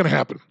 Here's what's going to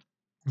happen.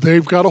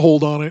 They've got a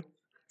hold on it,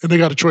 and they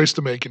got a choice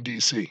to make in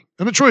D.C.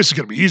 And the choice is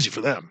going to be easy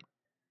for them.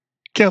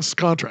 Cancel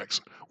the contracts.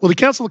 Well, they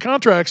cancel the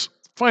contracts,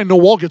 fine, no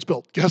wall gets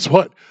built. Guess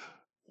what?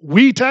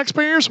 We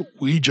taxpayers,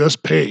 we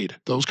just paid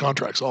those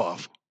contracts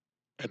off.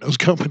 And those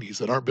companies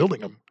that aren't building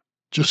them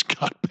just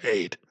got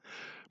paid.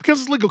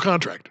 Because it's a legal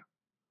contract.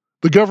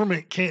 The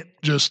government can't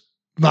just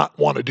not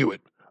want to do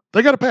it.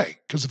 They got to pay.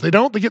 Because if they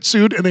don't, they get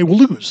sued and they will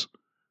lose.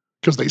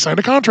 Because they signed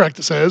a contract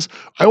that says,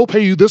 I will pay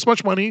you this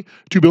much money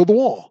to build the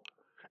wall.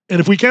 And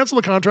if we cancel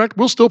the contract,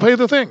 we'll still pay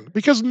the thing.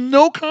 Because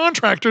no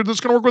contractor that's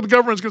going to work with the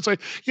government is going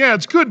to say, yeah,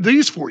 it's good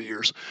these 4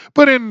 years.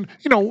 But in,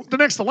 the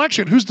next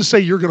election, who's to say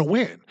you're going to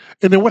win?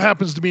 And then what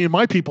happens to me and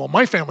my people, and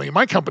my family, and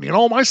my company, and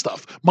all my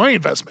stuff, my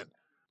investment?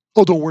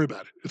 Oh, don't worry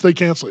about it. If they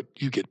cancel it,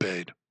 you get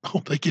paid.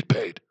 Oh, they get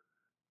paid.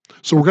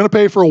 So we're going to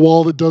pay for a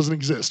wall that doesn't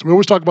exist. We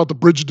always talk about the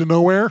bridge to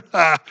nowhere.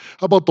 How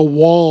about the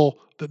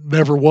wall that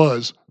never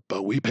was,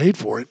 but we paid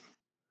for it?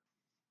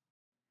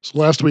 So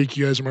last week,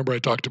 you guys remember I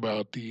talked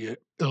about the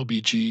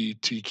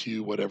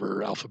LGBTQ,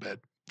 whatever, alphabet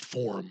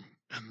form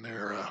and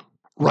their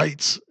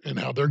rights and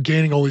how they're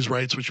gaining all these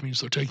rights, which means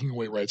they're taking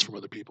away rights from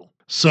other people.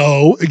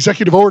 So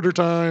executive order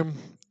time.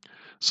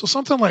 So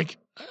something like,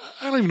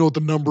 I don't even know what the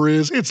number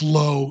is. It's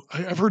low.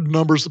 I've heard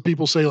numbers that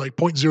people say like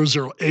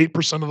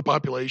 0.008% of the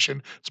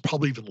population. It's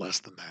probably even less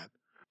than that.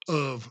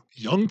 Of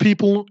young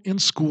people in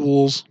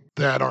schools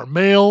that are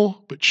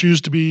male but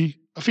choose to be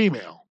a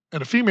female.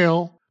 And a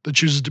female that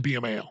chooses to be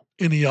a male.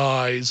 In the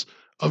eyes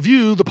of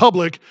you, the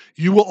public,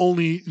 you will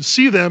only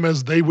see them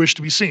as they wish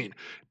to be seen.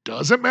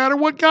 Doesn't matter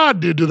what God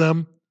did to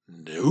them.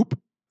 Nope.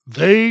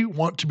 They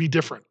want to be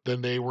different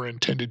than they were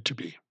intended to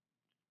be.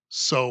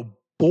 So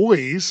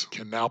boys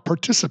can now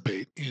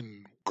participate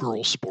in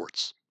girl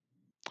sports.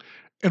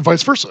 And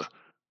vice versa.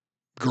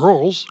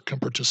 Girls can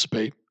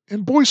participate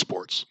in boy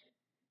sports.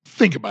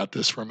 Think about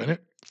this for a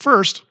minute.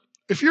 First,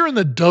 if you're in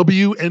the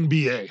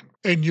WNBA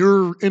and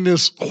you're in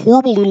this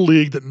horrible little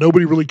league that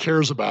nobody really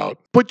cares about,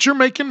 but you're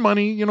making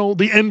money, the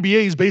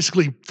NBA is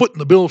basically footing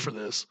the bill for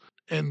this.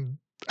 And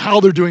how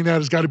they're doing that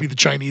has got to be the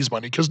Chinese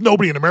money because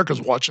nobody in America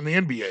is watching the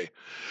NBA.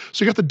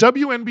 So you got the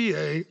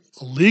WNBA,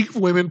 a league of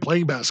women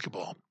playing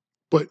basketball.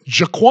 But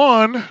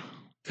Jaquan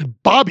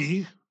and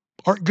Bobby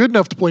aren't good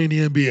enough to play in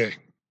the NBA.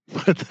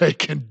 But they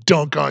can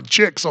dunk on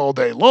chicks all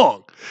day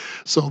long.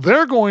 So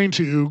they're going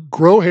to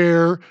grow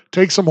hair,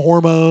 take some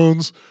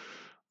hormones,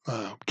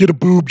 get a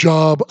boob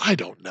job, I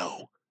don't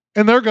know.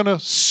 And they're going to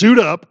suit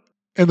up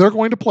and they're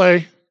going to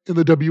play in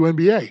the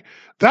WNBA.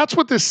 That's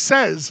what this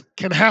says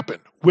can happen.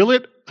 Will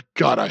it?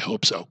 God, I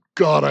hope so.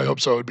 God, I hope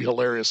so. It'd be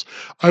hilarious.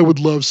 I would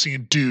love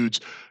seeing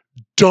dudes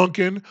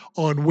dunking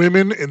on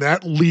women in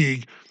that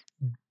league.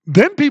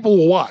 Then people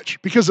will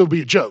watch because it'll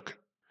be a joke.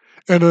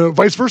 And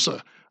vice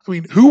versa. I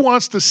mean, who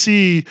wants to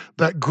see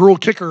that girl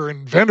kicker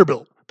in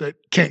Vanderbilt that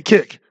can't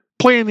kick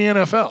play in the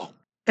NFL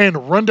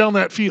and run down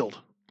that field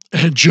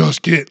and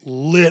just get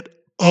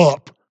lit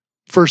up?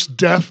 First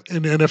death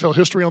in NFL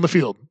history on the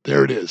field.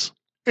 There it is.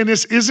 And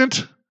this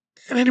isn't,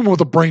 and anyone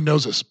with a brain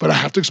knows this, but I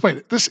have to explain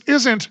it. This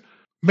isn't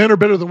men are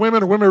better than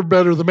women or women are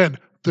better than men.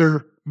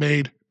 They're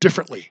made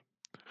differently.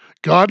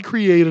 God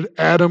created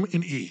Adam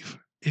and Eve,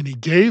 and he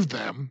gave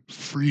them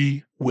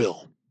free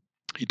will.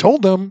 He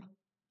told them,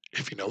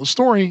 if you know the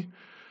story,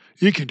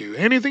 you can do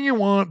anything you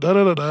want,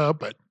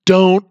 but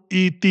don't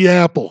eat the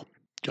apple.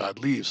 God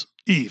leaves.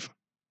 Eve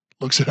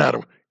looks at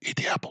Adam. Eat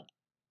the apple.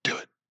 Do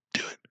it.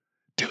 Do it.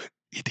 Do it.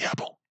 Eat the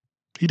apple.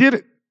 He did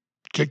it.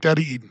 Kicked out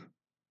of Eden.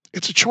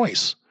 It's a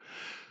choice.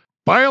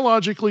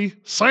 Biologically,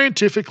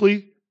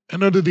 scientifically,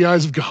 and under the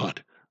eyes of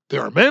God,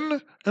 there are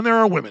men and there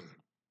are women.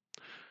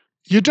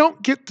 You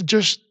don't get to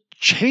just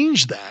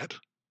change that.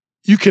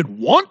 You can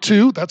want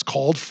to, that's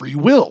called free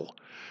will.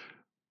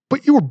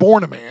 But you were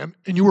born a man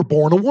and you were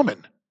born a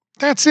woman.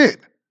 That's it.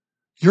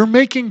 You're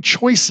making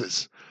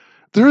choices.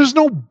 There is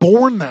no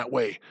born that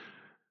way.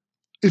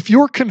 If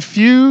you're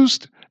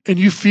confused and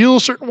you feel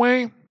a certain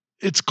way,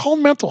 it's called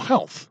mental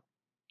health.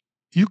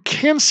 You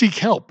can seek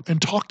help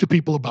and talk to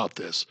people about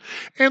this.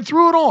 And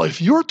through it all,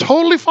 if you're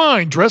totally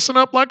fine dressing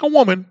up like a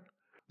woman,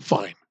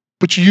 fine.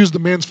 But you use the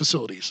men's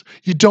facilities.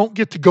 You don't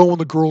get to go in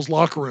the girls'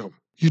 locker room.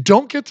 You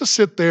don't get to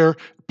sit there,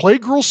 play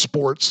girls'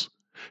 sports,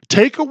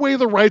 take away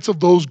the rights of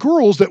those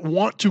girls that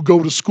want to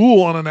go to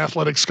school on an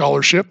athletic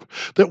scholarship,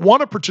 that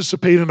want to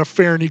participate in a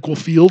fair and equal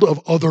field of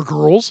other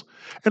girls,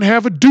 and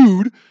have a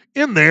dude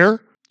in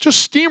there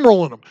just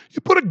steamrolling them.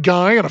 You put a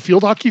guy on a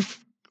field hockey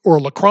or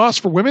a lacrosse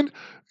for women,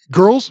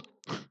 girls,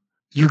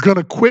 you're going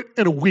to quit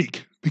in a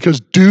week because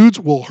dudes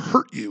will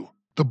hurt you.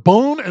 The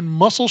bone and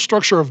muscle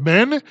structure of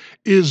men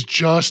is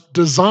just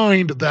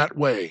designed that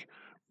way.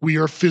 We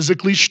are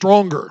physically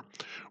stronger.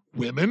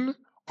 Women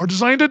are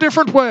designed a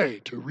different way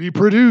to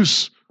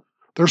reproduce.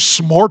 They're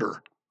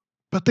smarter,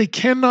 but they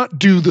cannot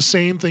do the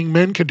same thing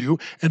men can do,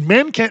 and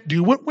men can't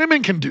do what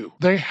women can do.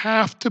 They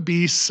have to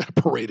be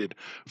separated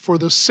for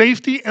the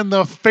safety and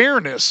the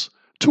fairness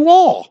to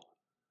all.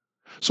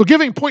 So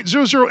giving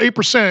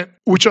 0.008%,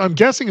 which I'm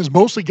guessing is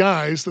mostly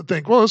guys that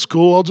think, well, that's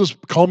cool, I'll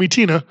just call me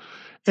Tina,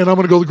 and I'm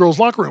going to go to the girls'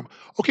 locker room.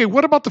 Okay,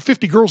 what about the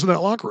 50 girls in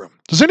that locker room?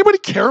 Does anybody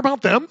care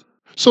about them?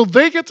 So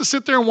they get to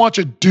sit there and watch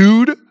a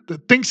dude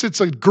that thinks it's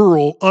a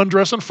girl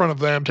undress in front of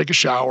them, take a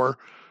shower,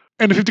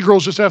 and the 50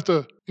 girls just have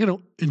to,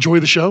 enjoy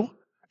the show,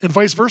 and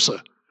vice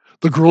versa.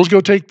 The girls go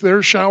take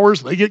their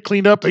showers, they get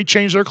cleaned up, they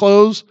change their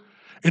clothes,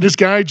 and this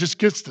guy just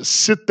gets to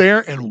sit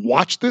there and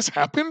watch this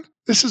happen?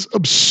 This is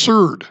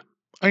absurd.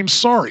 I'm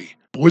sorry.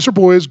 Boys are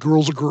boys,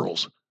 girls are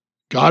girls.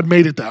 God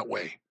made it that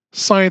way.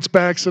 Science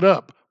backs it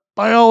up.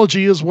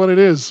 Biology is what it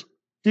is.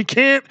 You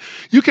can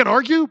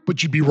argue,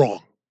 but you'd be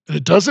wrong. And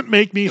it doesn't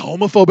make me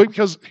homophobic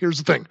because here's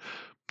the thing. I'm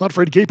not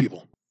afraid of gay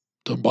people.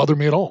 Doesn't bother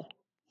me at all.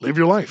 Live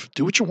your life.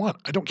 Do what you want.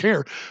 I don't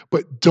care.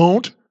 But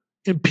don't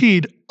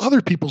impede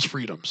other people's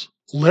freedoms.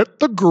 Let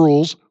the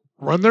girls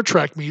run their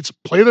track meets,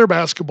 play their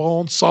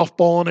basketball and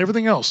softball and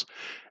everything else.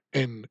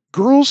 And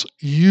girls,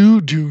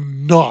 you do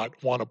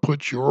not want to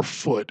put your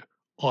foot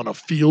on a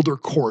field or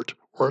court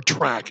or a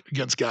track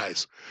against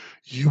guys.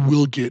 You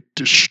will get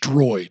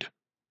destroyed,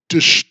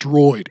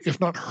 if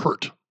not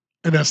hurt.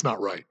 And that's not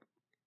right.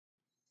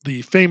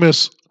 The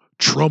famous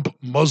Trump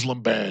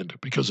Muslim ban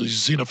because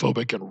he's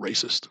xenophobic and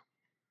racist.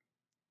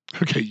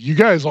 Okay, you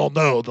guys all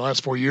know the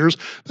last 4 years,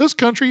 this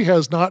country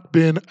has not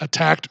been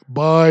attacked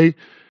by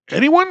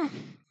anyone.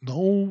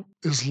 No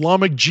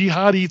Islamic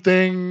jihadi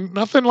thing,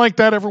 nothing like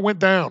that ever went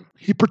down.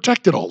 He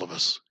protected all of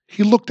us.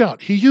 He looked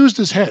out. He used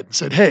his head and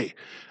said, hey,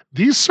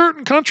 these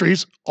certain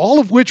countries, all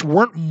of which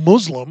weren't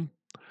Muslim,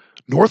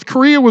 North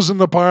Korea was in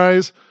the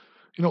prize.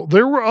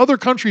 There were other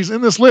countries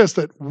in this list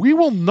that we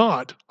will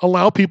not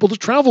allow people to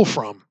travel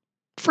from.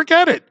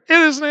 Forget it. It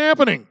isn't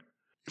happening.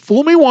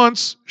 Fool me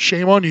once,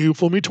 shame on you.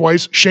 Fool me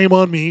twice, shame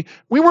on me.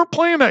 We weren't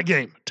playing that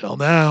game till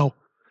now.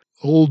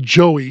 Old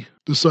Joey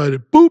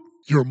decided, boop,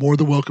 you're more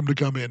than welcome to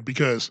come in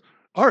because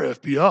our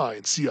FBI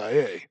and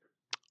CIA,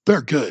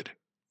 they're good.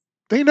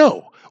 They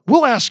know.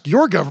 We'll ask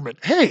your government,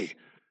 hey,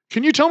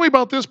 can you tell me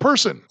about this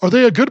person? Are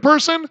they a good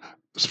person?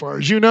 As far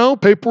as you know,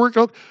 paperwork,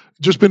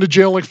 just been to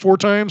jail like 4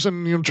 times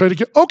and try to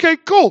get, okay,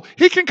 cool.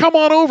 He can come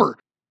on over.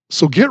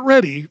 So get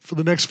ready for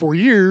the next 4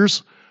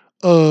 years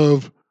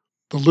of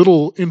the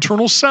little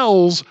internal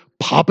cells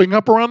popping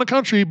up around the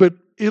country, but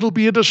it'll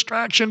be a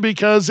distraction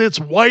because it's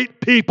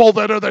white people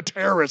that are the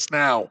terrorists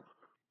now.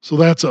 So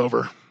that's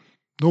over.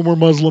 No more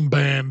Muslim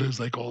ban, as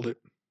they called it.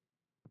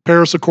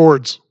 Paris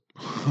Accords.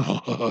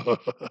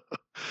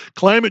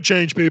 Climate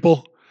change,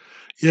 people.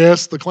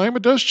 Yes, the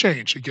climate does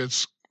change. It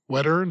gets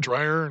wetter and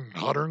drier and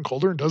hotter and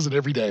colder and does it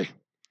every day.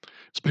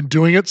 It's been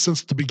doing it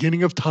since the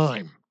beginning of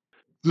time.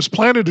 This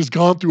planet has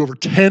gone through over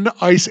 10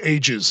 ice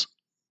ages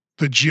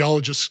that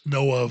geologists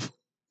know of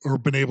or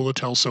been able to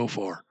tell so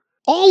far.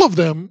 All of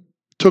them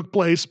took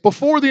place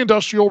before the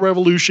Industrial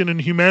Revolution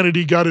and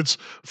humanity got its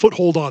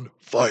foothold on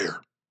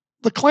fire.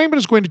 The climate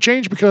is going to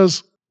change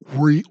because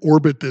we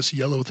orbit this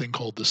yellow thing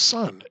called the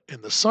sun,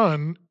 and the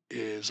sun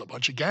is a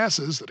bunch of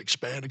gases that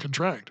expand and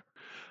contract.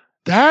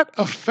 That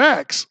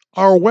affects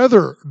our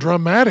weather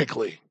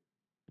dramatically.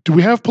 Do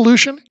we have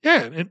pollution?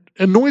 Yeah, it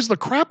annoys the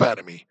crap out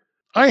of me.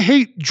 I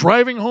hate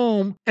driving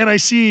home and I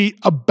see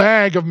a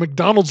bag of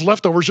McDonald's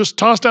leftovers just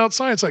tossed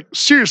outside. It's like,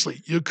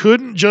 seriously, you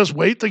couldn't just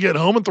wait to get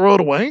home and throw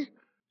it away?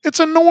 It's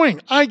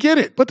annoying. I get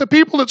it. But the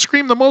people that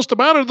scream the most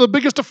about it are the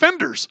biggest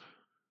offenders.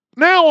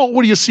 Now,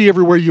 what do you see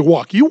everywhere you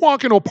walk? You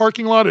walk into a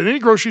parking lot at any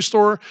grocery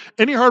store,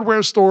 any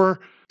hardware store,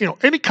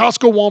 any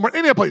Costco, Walmart,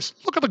 any place.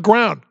 Look at the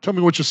ground. Tell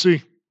me what you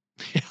see.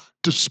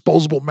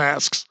 Disposable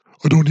masks.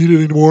 I don't need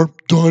it anymore.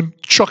 Done.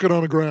 Chuck it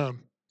on the ground.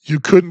 You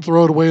couldn't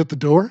throw it away at the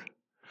door?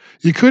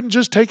 You couldn't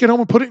just take it home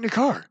and put it in your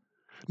car.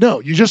 No,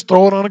 you just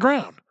throw it on the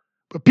ground.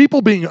 But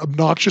people being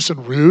obnoxious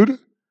and rude,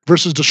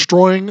 versus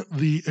destroying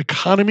the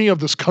economy of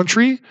this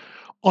country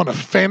on a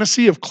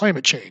fantasy of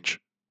climate change.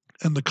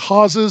 And the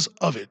causes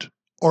of it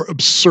are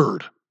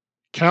absurd.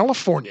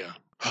 California,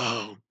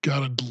 oh,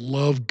 gotta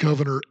love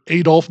Governor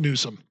Adolph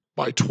Newsom.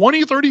 By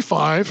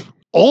 2035,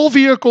 all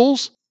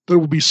vehicles that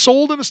will be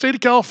sold in the state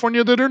of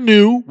California that are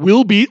new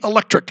will be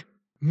electric.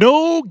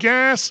 No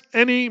gas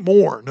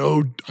anymore.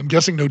 No, I'm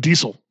guessing no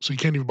diesel. So you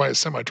can't even buy a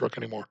semi-truck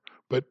anymore.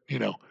 But,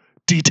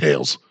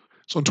 details.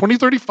 So in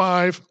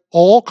 2035,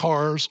 all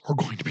cars are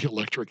going to be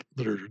electric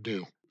that are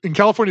new. In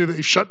California,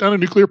 they've shut down a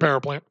nuclear power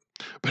plant.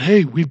 But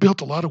hey, we've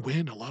built a lot of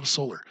wind, a lot of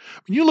solar.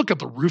 When you look at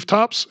the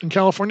rooftops in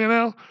California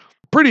now,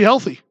 pretty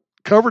healthy,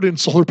 covered in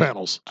solar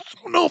panels. I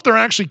don't know if they're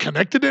actually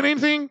connected to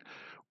anything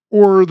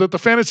or that the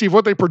fantasy of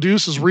what they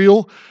produce is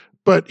real.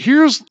 But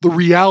here's the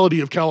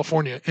reality of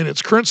California and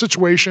its current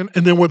situation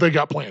and then what they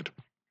got planned.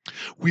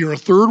 We are a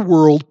third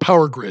world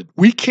power grid.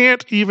 We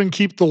can't even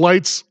keep the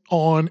lights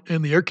on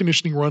and the air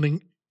conditioning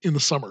running in the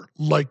summer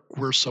like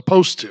we're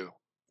supposed to.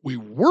 We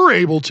were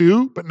able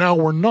to, but now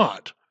we're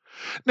not.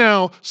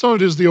 Now, some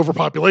of it is the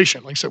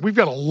overpopulation. Like I said, we've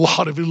got a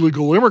lot of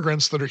illegal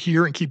immigrants that are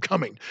here and keep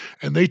coming,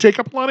 and they take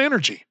up a lot of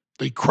energy.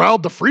 They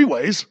crowd the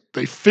freeways,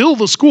 they fill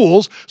the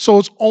schools, so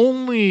it's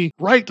only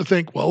right to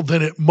think, well,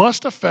 then it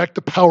must affect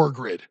the power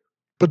grid.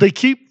 But they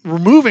keep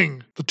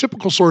removing the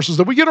typical sources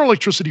that we get our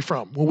electricity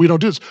from. Well, we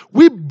don't do this.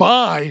 We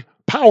buy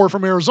power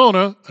from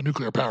Arizona, a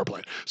nuclear power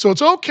plant. So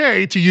it's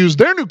okay to use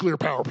their nuclear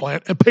power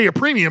plant and pay a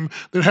premium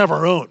than have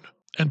our own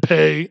and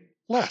pay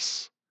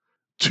less.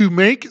 To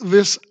make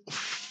this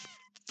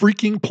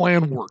freaking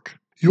plan work,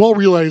 you all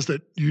realize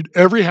that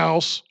every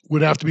house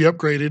would have to be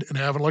upgraded and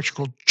have an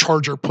electrical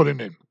charger put in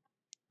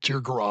to your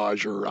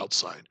garage or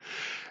outside.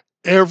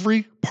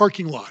 Every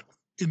parking lot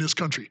in this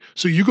country.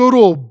 So you go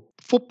to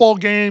a football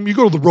game, you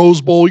go to the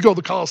Rose Bowl, you go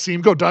to the Coliseum,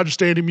 you go to Dodger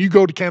Stadium, you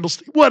go to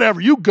Candlestick,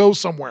 whatever, you go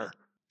somewhere.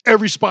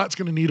 Every spot's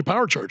going to need a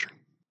power charger.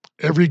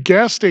 Every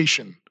gas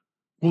station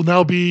will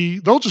now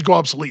they'll just go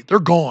obsolete. They're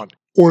gone.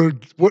 Or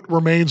what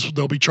remains,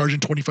 they'll be charging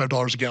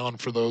 $25 a gallon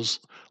for those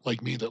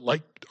like me that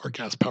like our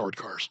gas-powered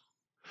cars.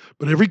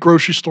 But every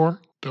grocery store,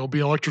 there'll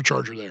be an electric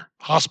charger there.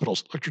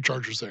 Hospitals, electric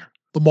chargers there.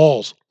 The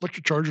malls,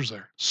 electric chargers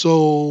there.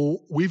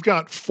 So we've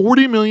got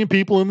 40 million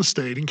people in the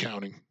state and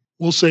counting.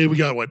 We'll say we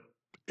got,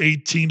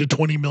 18 to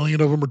 20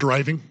 million of them are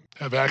driving,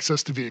 have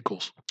access to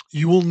vehicles.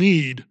 You will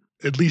need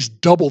at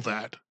least double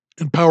that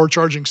in power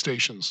charging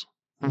stations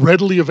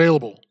readily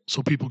available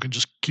so people can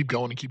just keep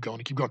going and keep going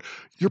and keep going.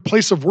 Your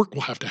place of work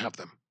will have to have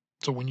them.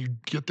 So when you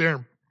get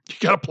there, you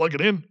got to plug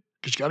it in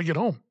because you got to get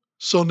home.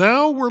 So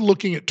now we're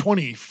looking at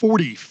 20,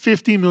 40,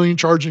 50 million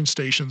charging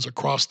stations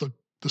across the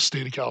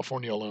state of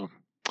California alone.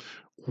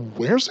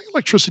 Where's the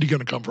electricity going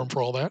to come from for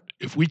all that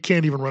if we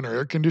can't even run our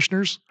air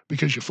conditioners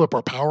because you flip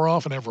our power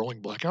off and have rolling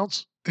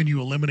blackouts and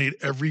you eliminate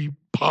every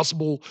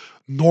possible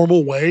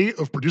normal way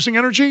of producing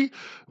energy?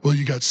 Well,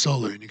 you got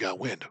solar and you got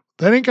wind.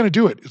 That ain't going to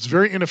do it. It's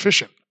very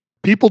inefficient.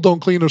 People don't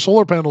clean their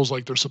solar panels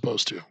like they're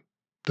supposed to.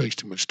 Takes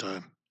too much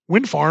time.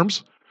 Wind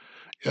farms,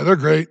 yeah, they're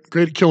great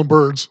at killing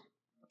birds.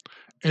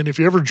 And if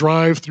you ever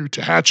drive through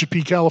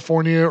Tehachapi,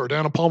 California, or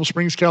down in Palm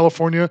Springs,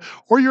 California,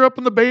 or you're up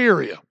in the Bay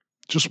Area,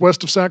 just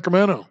west of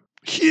Sacramento,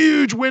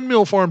 huge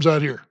windmill farms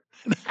out here.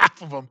 And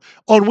half of them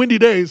on windy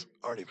days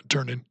aren't even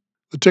turning.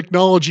 The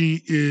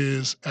technology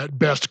is at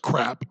best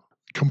crap.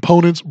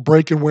 Components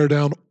break and wear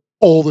down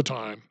all the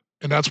time.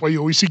 And that's why you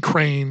always see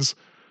cranes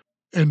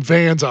and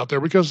vans out there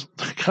because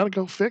they gotta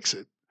go fix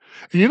it.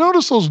 And you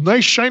notice those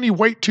nice shiny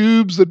white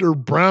tubes that are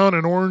brown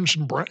and orange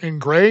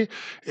and gray?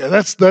 Yeah,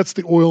 that's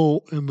the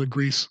oil and the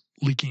grease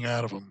leaking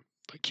out of them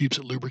that keeps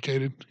it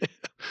lubricated.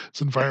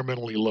 It's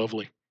environmentally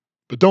lovely.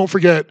 But don't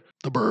forget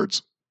the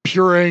birds.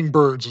 Pureeing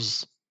birds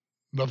is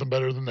nothing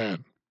better than that.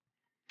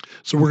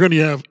 So we're going to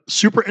have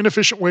super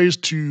inefficient ways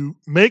to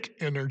make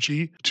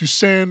energy, to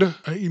send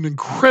an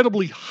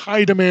incredibly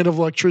high demand of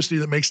electricity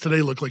that makes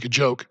today look like a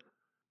joke.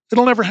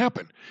 It'll never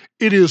happen.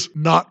 It is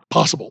not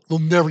possible. They'll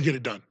never get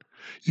it done.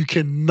 You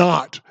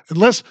cannot,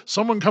 unless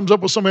someone comes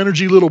up with some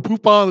energy little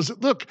poopah that says,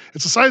 look,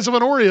 it's the size of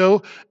an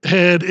Oreo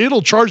and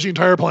it'll charge the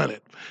entire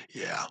planet.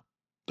 Yeah,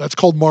 that's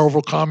called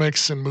Marvel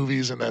Comics and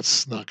movies, and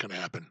that's not going to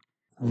happen.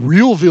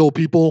 Realville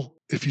people,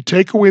 if you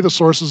take away the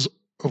sources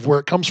of where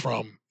it comes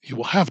from, you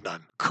will have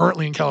none.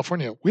 Currently in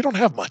California, we don't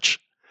have much.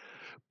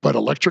 But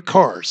electric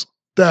cars,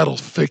 that'll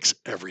fix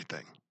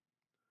everything.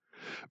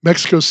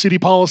 Mexico City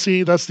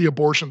policy, that's the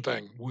abortion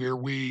thing, where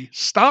we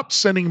stopped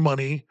sending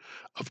money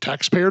of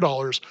taxpayer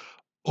dollars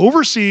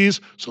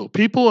overseas so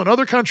people in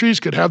other countries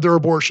could have their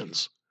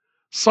abortions.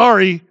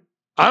 Sorry,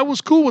 I was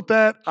cool with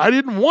that. I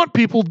didn't want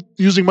people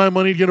using my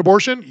money to get an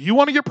abortion. You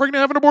want to get pregnant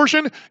and have an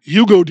abortion?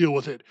 You go deal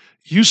with it.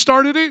 You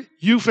started it,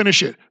 you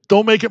finish it.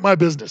 Don't make it my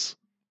business.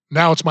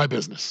 Now it's my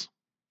business.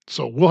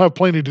 So we'll have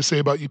plenty to say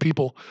about you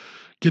people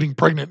getting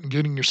pregnant and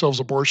getting yourselves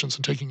abortions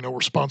and taking no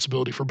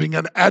responsibility for being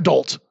an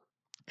adult.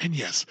 And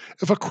yes,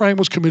 if a crime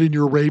was committed and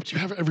you're raped, you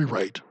have every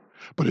right.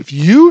 But if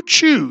you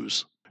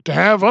choose to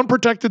have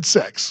unprotected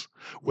sex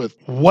with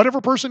whatever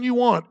person you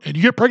want and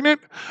you get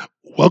pregnant,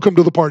 welcome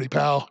to the party,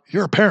 pal.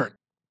 You're a parent.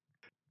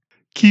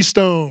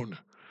 Keystone.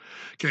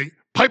 Okay,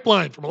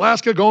 pipeline from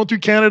Alaska going through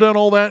Canada and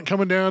all that and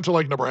coming down to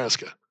like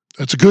Nebraska.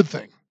 That's a good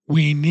thing.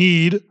 We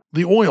need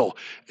the oil.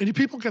 And you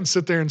people can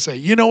sit there and say,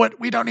 you know what?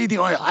 We don't need the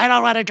oil. I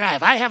don't want to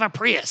drive. I have a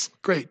Prius.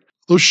 Great.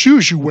 Those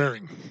shoes you're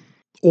wearing,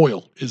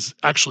 oil is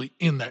actually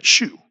in that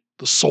shoe.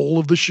 The sole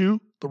of the shoe,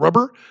 the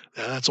rubber,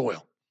 that's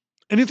oil.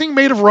 Anything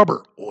made of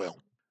rubber, oil.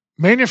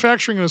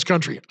 Manufacturing in this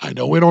country, I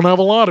know we don't have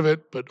a lot of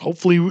it, but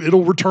hopefully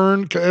it'll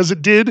return as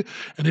it did,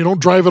 and they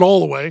don't drive it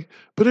all away,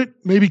 but it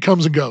maybe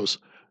comes and goes.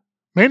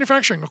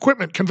 Manufacturing,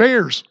 equipment,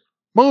 conveyors,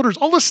 motors,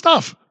 all this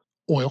stuff,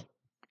 oil.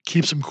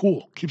 Keeps them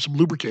cool, keeps them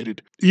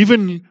lubricated.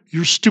 Even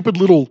your stupid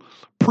little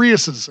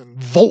Priuses and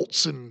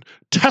Volts and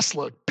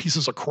Tesla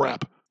pieces of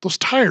crap. Those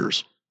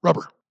tires,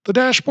 rubber. The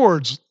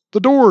dashboards, the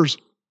doors,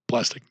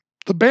 plastic.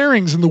 The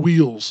bearings in the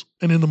wheels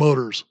and in the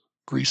motors,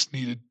 grease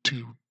needed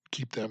to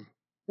keep them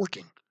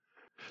working.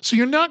 So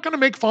you're not going to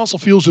make fossil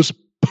fuels just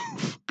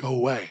poof, go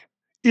away.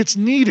 It's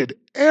needed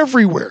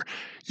everywhere.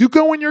 You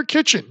go in your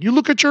kitchen, you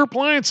look at your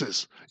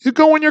appliances. You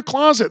go in your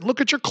closet,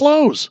 look at your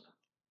clothes.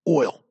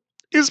 Oil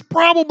is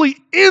probably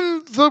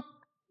in the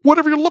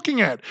whatever you're looking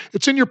at.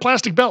 It's in your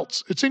plastic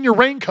belts. It's in your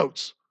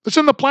raincoats. It's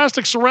in the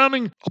plastic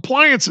surrounding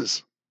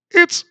appliances.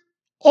 It's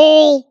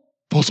all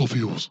fossil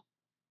fuels.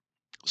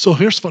 So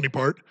here's the funny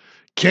part.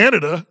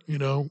 Canada,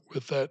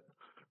 with that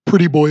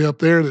pretty boy up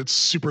there that's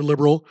super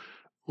liberal,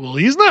 well,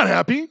 he's not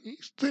happy.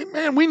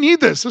 Man, we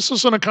need this. This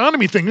is an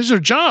economy thing. These are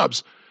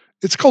jobs.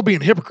 It's called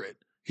being a hypocrite.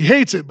 He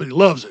hates it, but he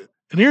loves it.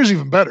 And here's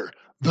even better.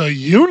 The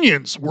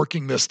unions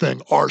working this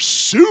thing are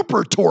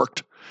super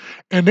torqued.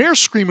 And they're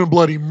screaming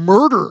bloody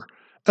murder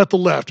at the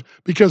left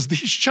because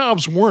these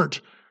jobs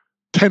weren't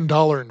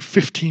 $10 and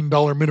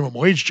 $15 minimum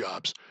wage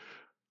jobs.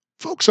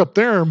 Folks up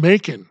there are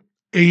making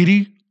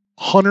 80,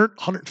 100,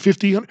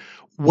 150, 100.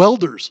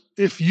 Welders,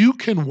 if you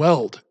can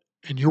weld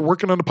and you're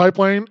working on a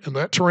pipeline in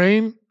that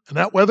terrain and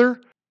that weather,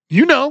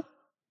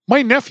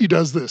 my nephew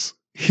does this.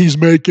 He's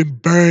making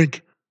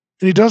bank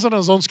and he does it on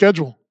his own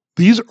schedule.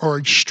 These are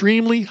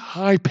extremely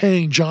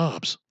high-paying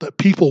jobs that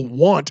people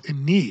want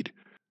and need.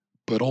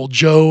 But old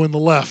Joe and the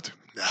left,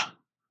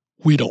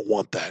 we don't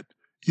want that.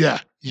 Yeah,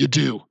 you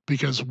do,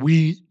 because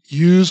we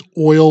use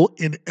oil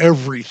in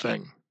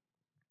everything.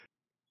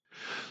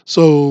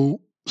 So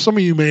some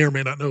of you may or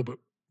may not know, but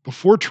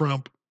before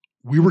Trump,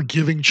 we were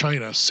giving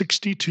China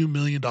 $62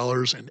 million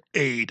in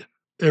aid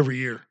every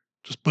year.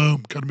 Just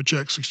boom, cut them a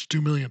check,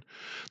 $62 million.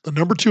 The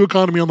number 2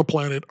 economy on the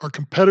planet, our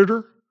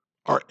competitor,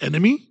 our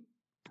enemy,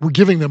 we're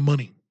giving them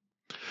money.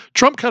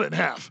 Trump cut it in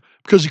half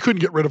because he couldn't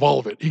get rid of all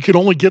of it. He could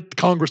only get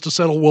Congress to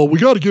settle, well, we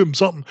got to give him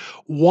something.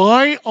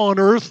 Why on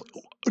earth?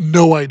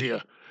 No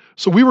idea.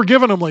 So we were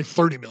giving him like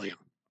 $30 million.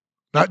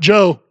 Not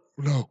Joe.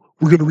 No,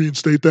 we're going to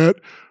reinstate that.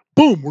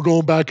 Boom, we're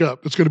going back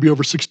up. It's going to be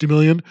over $60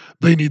 million.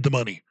 They need the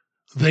money.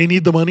 They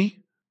need the money.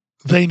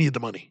 They need the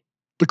money.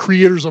 The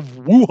creators of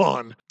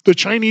Wuhan, the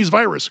Chinese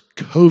virus,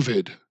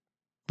 COVID,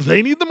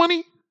 they need the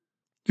money?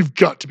 You've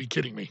got to be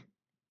kidding me.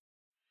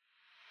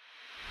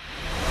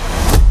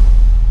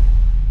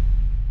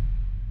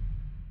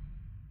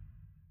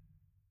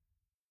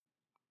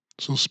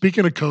 So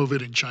speaking of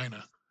COVID in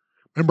China,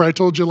 remember I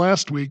told you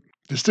last week,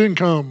 this didn't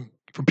come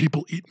from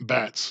people eating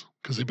bats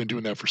because they've been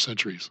doing that for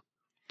centuries.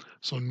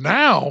 So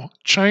now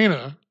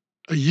China,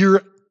 a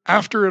year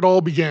after it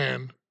all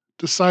began,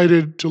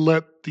 decided to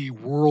let the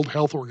World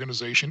Health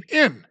Organization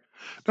in.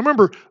 Now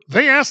remember,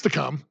 they asked to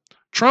come.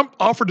 Trump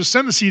offered to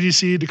send the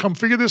CDC to come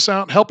figure this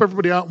out and help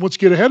everybody out and let's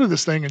get ahead of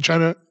this thing. And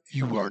China,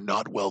 you are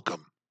not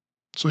welcome.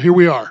 So here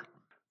we are.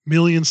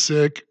 Millions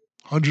sick,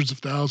 hundreds of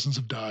thousands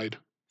have died.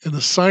 And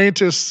the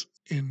scientists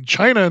in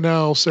China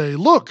now say,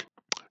 look,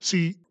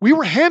 see, we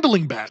were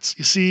handling bats,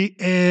 you see,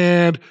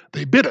 and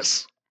they bit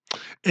us.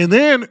 And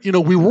then,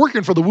 we were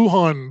working for the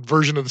Wuhan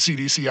version of the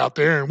CDC out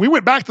there, and we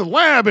went back to the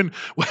lab, and,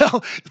 well,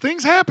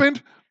 things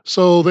happened.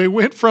 So they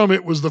went from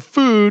it was the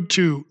food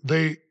to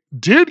they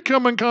did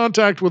come in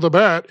contact with a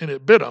bat, and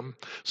it bit them.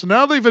 So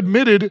now they've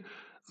admitted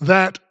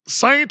that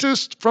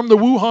scientists from the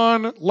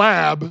Wuhan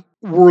lab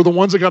were the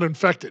ones that got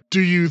infected.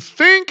 Do you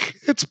think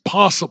it's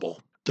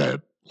possible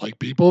that, like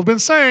people have been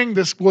saying,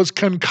 this was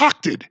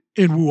concocted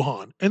in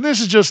Wuhan? And this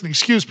is just an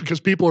excuse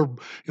because people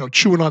are,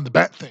 chewing on the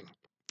bat thing,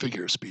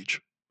 figure of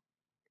speech.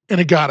 And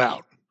it got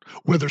out.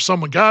 Whether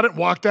someone got it,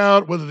 walked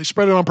out, whether they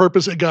spread it on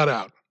purpose, it got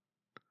out.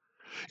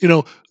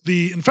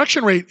 The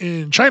infection rate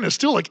in China is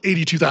still like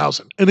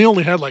 82,000, and they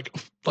only had like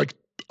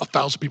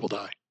 1,000 people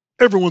die.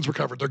 Everyone's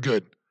recovered. They're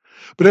good.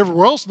 But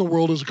everywhere else in the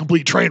world is a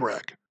complete train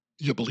wreck.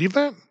 You believe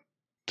that?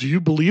 Do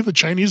you believe the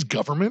Chinese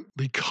government,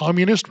 the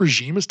communist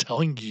regime, is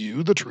telling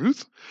you the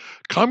truth?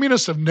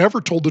 Communists have never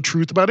told the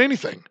truth about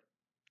anything.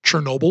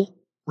 Chernobyl,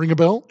 ring a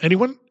bell?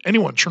 Anyone?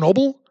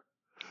 Chernobyl?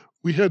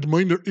 We had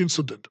minor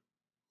incident.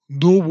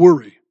 No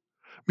worry.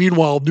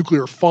 Meanwhile,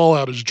 nuclear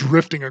fallout is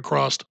drifting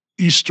across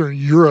Eastern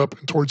Europe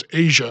and towards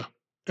Asia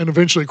and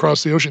eventually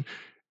across the ocean.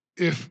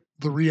 If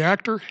the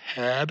reactor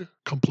had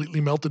completely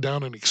melted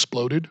down and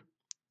exploded,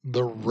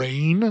 the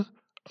rain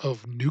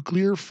of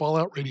nuclear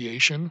fallout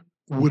radiation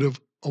would have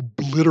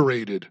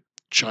obliterated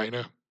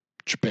China,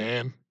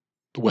 Japan,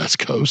 the West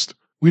Coast,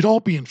 we'd all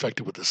be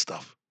infected with this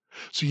stuff.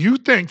 So you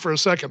think for a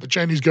second the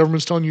Chinese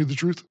government's telling you the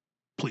truth?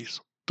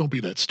 Please, don't be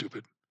that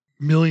stupid.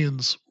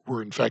 Millions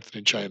were infected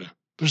in China.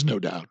 There's no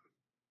doubt.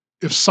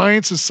 If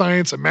science is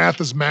science and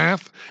math is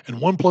math, and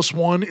 1 +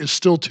 1 is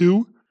still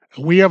 2,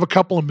 and we have a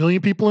couple of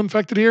million people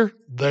infected here,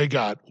 they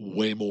got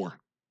way more.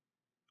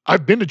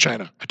 I've been to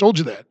China. I told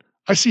you that.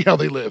 I see how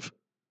they live.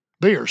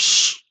 They are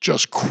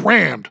just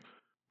crammed,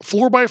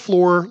 floor by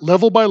floor,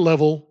 level by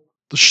level.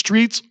 The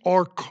streets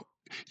are,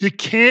 you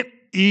can't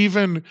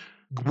even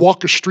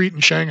walk a street in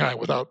Shanghai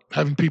without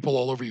having people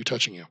all over you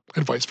touching you,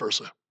 and vice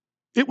versa.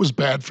 It was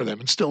bad for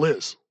them and still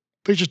is.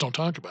 They just don't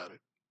talk about it.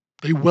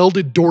 They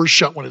welded doors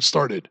shut when it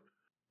started.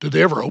 Did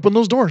they ever open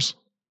those doors?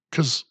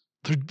 Because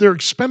they're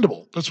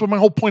expendable. That's what my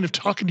whole point of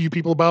talking to you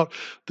people about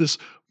this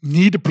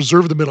need to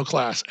preserve the middle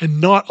class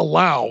and not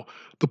allow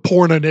the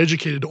poor and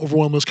uneducated to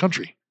overwhelm this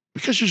country.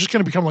 Because you're just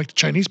going to become like the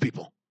Chinese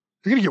people.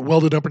 You're going to get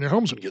welded up in your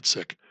homes when you get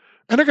sick.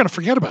 And they're going to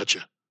forget about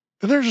you.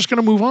 And they're just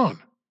going to move on.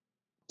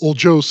 Old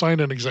Joe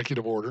signed an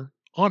executive order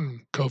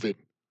on COVID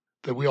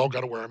that we all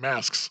got to wear our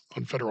masks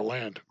on federal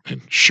land.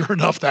 And sure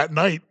enough, that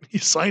night, he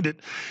signed it.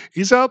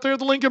 He's out there at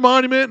the Lincoln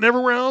Monument and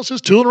everywhere else,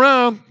 just tooling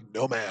around,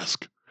 no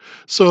mask.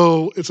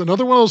 So it's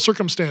another one of those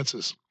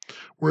circumstances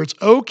where it's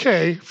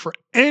okay for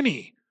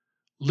any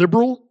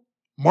liberal,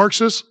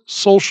 Marxist,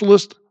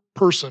 socialist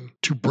person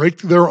to break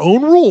their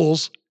own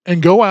rules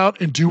and go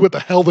out and do what the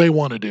hell they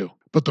want to do.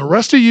 But the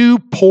rest of you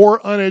poor,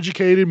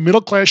 uneducated,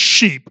 middle-class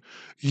sheep,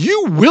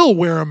 you will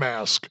wear a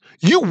mask.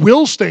 You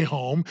will stay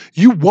home.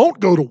 You won't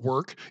go to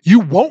work. You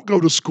won't go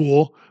to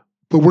school.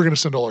 But we're going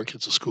to send all our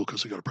kids to school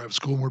because they go to private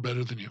school and we're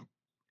better than you.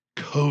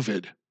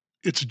 COVID,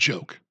 it's a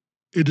joke.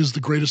 It is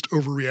the greatest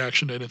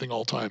overreaction to anything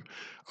all time.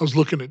 I was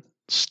looking at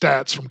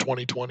stats from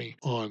 2020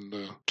 on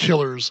the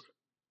killers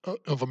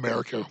of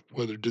America,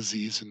 whether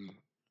disease and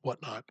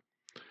whatnot.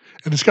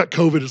 And it's got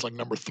COVID as like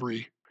number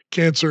 3.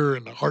 Cancer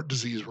and heart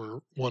disease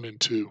were 1 and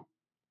 2.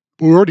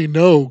 But we already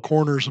know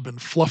coroners have been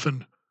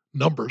fluffing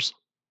numbers.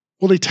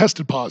 Well, they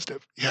tested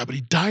positive. Yeah, but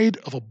he died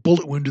of a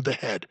bullet wound to the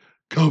head.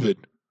 COVID.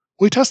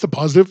 Well, he tested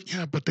positive.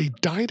 Yeah, but they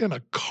died in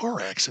a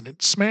car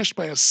accident smashed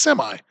by a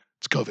semi.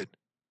 It's COVID.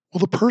 Well,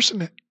 the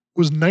person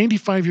was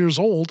 95 years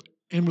old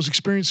and was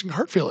experiencing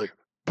heart failure,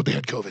 but they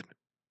had COVID.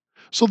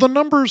 So the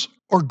numbers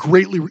are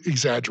greatly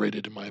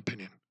exaggerated, in my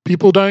opinion.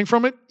 People dying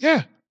from it?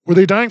 Yeah. Were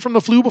they dying from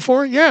the flu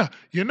before? Yeah.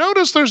 You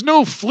notice there's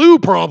no flu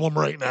problem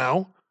right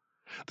now.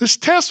 This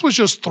test was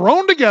just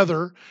thrown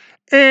together,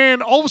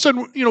 and all of a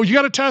sudden, you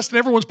got a test and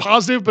everyone's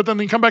positive, but then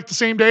you come back the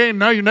same day and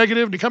now you're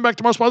negative and you come back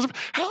tomorrow's positive.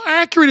 How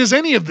accurate is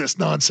any of this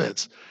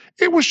nonsense?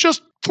 It was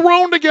just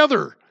thrown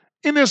together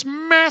in this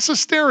mass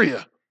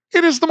hysteria.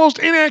 It is the most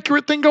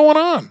inaccurate thing going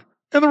on.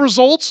 And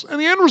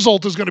the end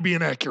result is going to be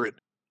inaccurate.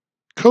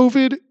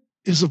 COVID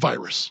is a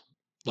virus,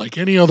 like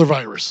any other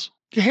virus.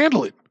 You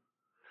handle it.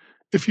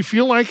 If you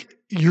feel like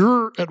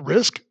you're at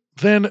risk,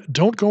 then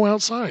don't go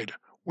outside.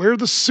 Wear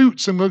the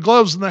suits and the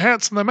gloves and the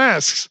hats and the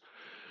masks.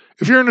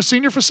 If you're in a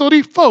senior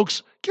facility,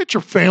 folks, get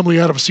your family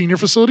out of a senior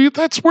facility.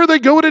 That's where they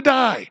go to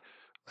die.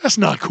 That's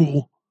not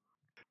cool.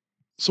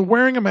 So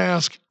wearing a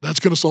mask, that's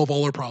going to solve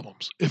all our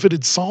problems. If it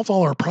had solved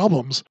all our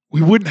problems,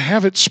 we wouldn't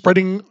have it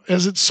spreading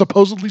as it's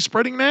supposedly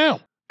spreading now.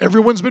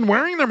 Everyone's been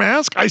wearing their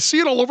mask. I see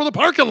it all over the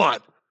parking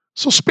lot.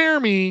 So spare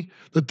me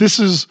that this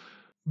is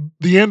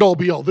the end-all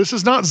be-all. This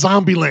is not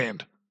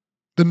Zombieland.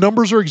 The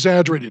numbers are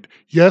exaggerated.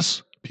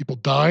 Yes, people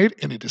died,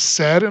 and it is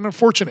sad and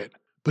unfortunate.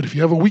 But if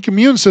you have a weak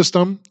immune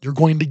system, you're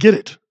going to get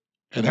it.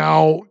 And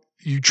how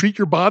you treat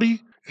your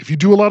body, if you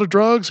do a lot of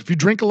drugs, if you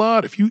drink a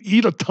lot, if you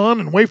eat a ton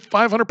and weigh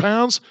 500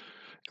 pounds,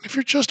 and if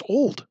you're just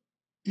old,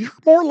 you're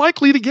more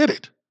likely to get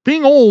it.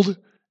 Being old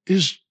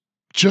is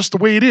just the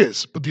way it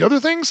is. But the other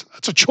things,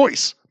 that's a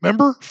choice.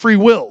 Remember? Free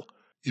will.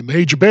 You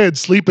made your bed,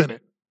 sleep in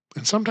it.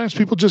 And sometimes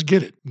people just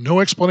get it. No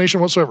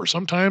explanation whatsoever.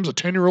 Sometimes a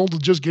 10-year-old will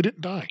just get it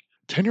and die.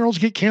 10-year-olds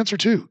get cancer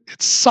too.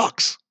 It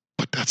sucks.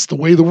 But that's the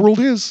way the world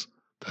is.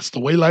 That's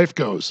the way life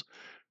goes.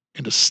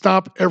 And to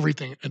stop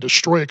everything and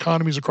destroy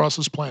economies across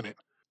this planet,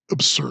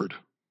 absurd.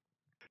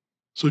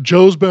 So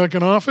Joe's back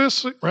in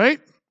office, right?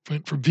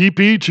 Went from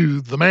VP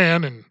to the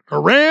man, and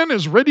Iran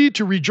is ready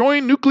to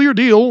rejoin nuclear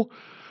deal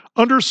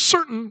under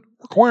certain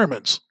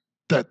requirements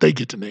that they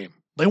get to name.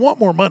 They want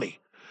more money.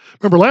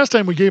 Remember last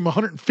time we gave them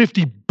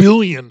 $150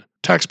 billion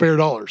taxpayer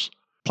dollars.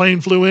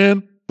 Plane flew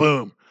in,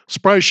 boom.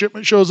 Surprise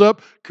shipment shows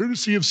up,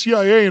 courtesy of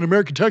CIA and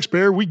American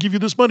taxpayer, we give you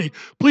this money.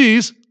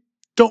 Please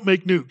don't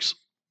make nukes.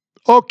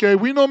 Okay,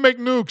 we don't make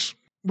nukes.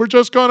 We're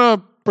just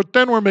gonna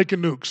pretend we're making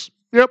nukes.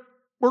 Yep,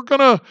 we're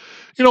gonna,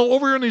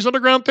 over here in these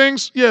underground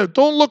things, yeah,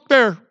 don't look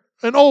there.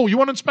 And you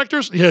want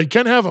inspectors? Yeah, you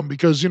can't have them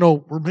because,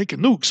 we're making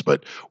nukes,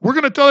 but we're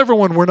gonna tell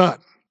everyone we're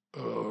not.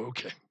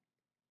 Okay.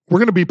 We're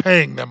gonna be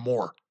paying them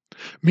more.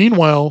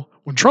 Meanwhile,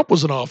 when Trump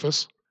was in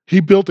office, he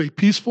built a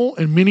peaceful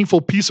and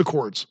meaningful peace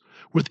accords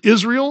with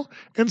Israel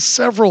and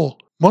several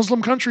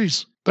Muslim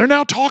countries. They're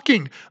now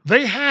talking.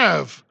 They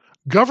have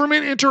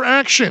government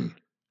interaction,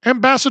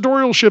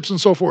 ambassadorial ships and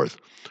so forth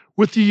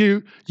with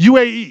the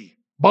UAE,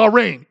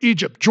 Bahrain,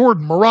 Egypt,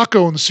 Jordan,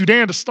 Morocco, and the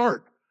Sudan to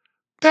start.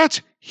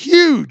 That's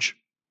huge.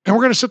 And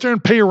we're going to sit there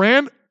and pay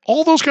Iran?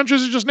 All those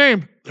countries you just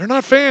named, they're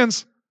not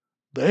fans.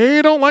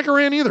 They don't like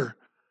Iran either.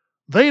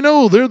 They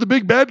know they're the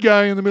big bad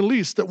guy in the Middle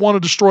East that want to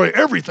destroy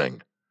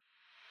everything.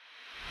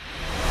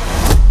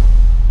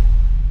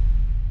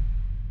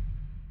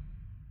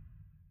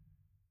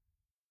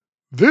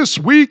 This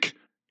week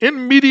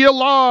in media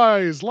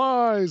lies.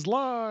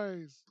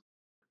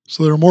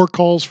 So there are more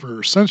calls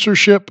for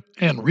censorship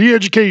and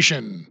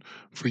re-education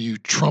for you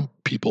Trump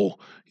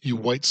people, you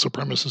white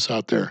supremacists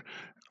out there.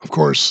 Of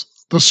course,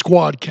 the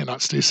squad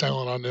cannot stay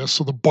silent on this,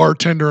 so the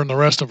bartender and the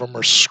rest of them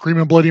are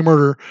screaming bloody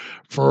murder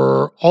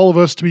for all of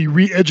us to be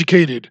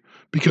re-educated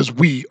because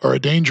we are a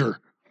danger.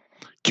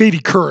 Katie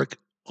Couric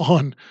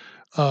on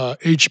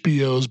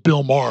HBO's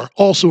Bill Maher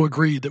also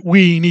agreed that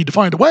we need to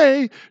find a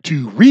way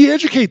to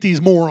re-educate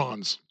these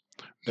morons.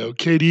 No,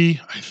 Katie,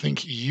 I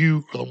think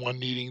you are the one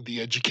needing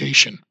the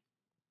education.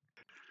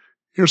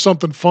 Here's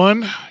something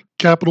fun.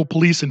 Capitol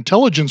Police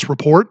Intelligence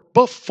Report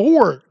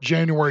before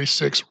January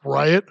 6th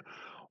riot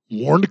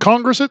warned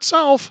Congress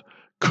itself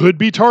could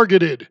be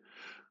targeted.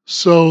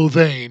 So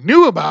they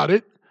knew about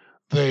it.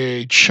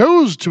 They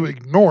chose to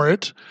ignore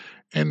it.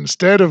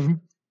 Instead of,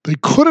 they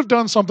could have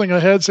done something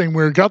ahead saying,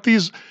 we got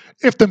these.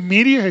 If the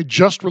media had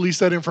just released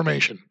that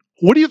information,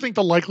 what do you think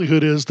the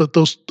likelihood is that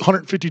those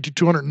 150 to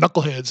 200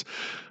 knuckleheads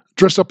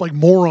dressed up like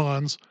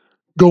morons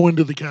go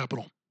into the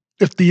Capitol?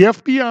 If the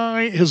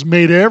FBI has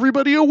made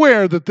everybody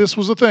aware that this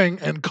was a thing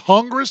and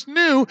Congress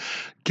knew,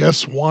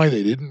 guess why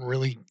they didn't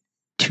really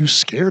too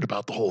scared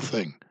about the whole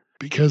thing?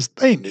 Because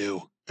they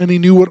knew, and they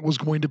knew what it was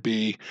going to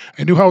be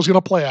and knew how it was going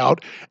to play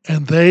out,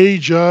 and they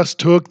just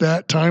took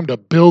that time to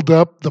build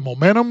up the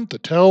momentum to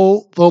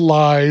tell the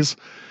lies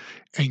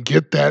and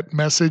get that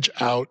message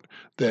out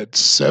that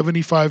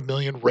 75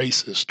 million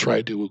racists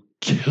tried to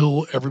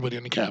kill everybody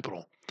in the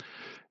Capitol.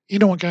 You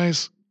know what,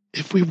 guys?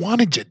 If we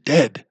wanted you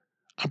dead,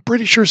 I'm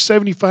pretty sure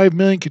 75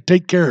 million could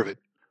take care of it.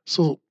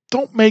 So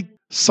don't make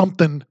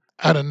something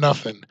out of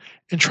nothing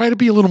and try to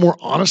be a little more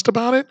honest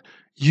about it.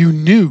 You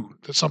knew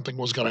that something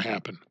was going to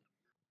happen.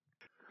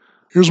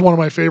 Here's one of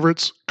my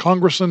favorites,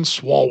 Congressman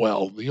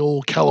Swalwell, the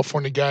old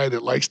California guy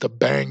that likes to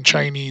bang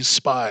Chinese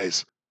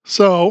spies.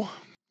 So,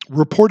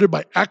 reported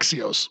by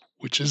Axios,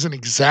 which isn't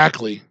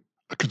exactly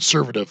a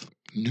conservative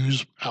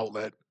news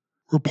outlet,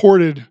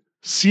 reported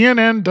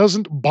CNN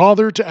doesn't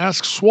bother to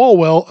ask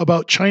Swalwell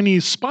about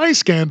Chinese spy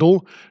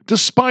scandal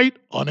despite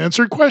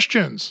unanswered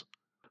questions.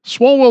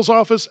 Swalwell's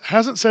office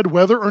hasn't said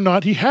whether or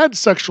not he had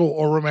sexual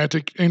or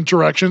romantic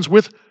interactions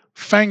with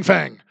Fang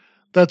Fang.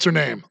 That's her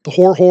name. The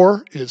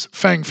whore is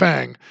Fang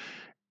Fang.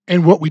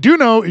 And what we do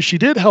know is she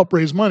did help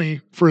raise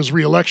money for his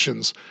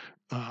re-elections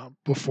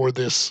before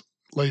this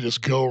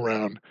latest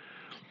go-around.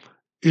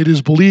 It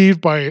is believed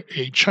by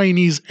a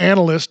Chinese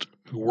analyst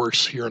who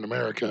works here in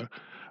America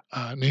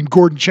named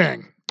Gordon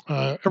Chang.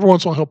 Every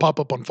once in a while he'll pop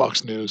up on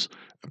Fox News,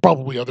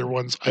 probably other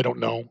ones. I don't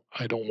know.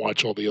 I don't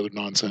watch all the other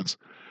nonsense.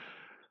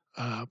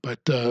 But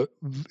it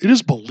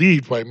is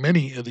believed by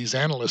many of these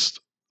analysts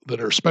that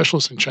are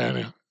specialists in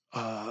China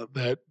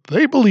that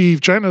they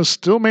believe China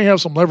still may have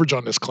some leverage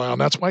on this clown.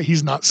 That's why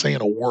he's not saying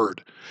a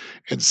word.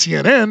 And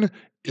CNN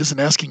isn't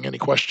asking any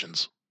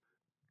questions.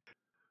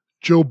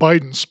 Joe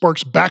Biden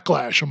sparks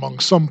backlash among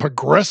some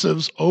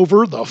progressives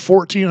over the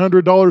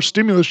 $1,400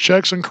 stimulus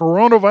checks and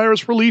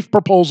coronavirus relief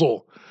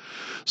proposal.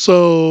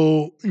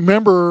 So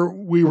remember,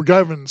 we were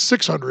given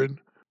 $600,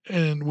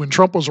 and when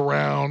Trump was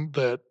around,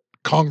 that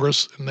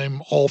Congress and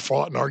them all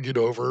fought and argued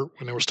over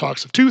when there was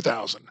talks of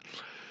 $2,000.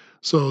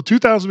 So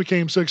 $2,000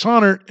 became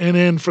 $600, and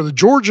then for the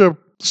Georgia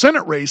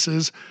Senate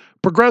races,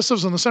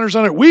 progressives in the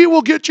Senate, we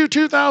will get you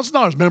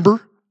 $2,000.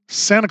 Remember,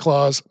 Santa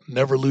Claus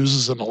never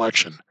loses an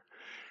election.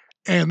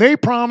 And they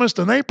promised,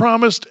 and now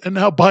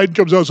Biden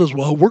comes out and says,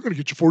 well, we're going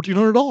to get you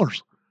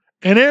 $1,400.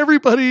 And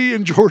everybody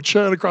in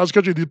Georgia and across the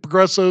country, the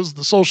progressives,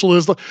 the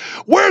socialists,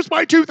 where's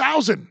my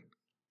 $2,000?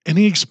 And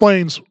he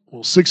explains,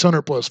 well,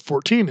 600 plus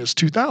 14 is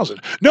 2,000.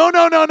 No,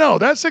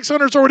 that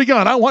 600 is already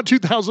gone. I want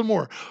 2,000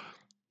 more.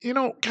 You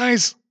know,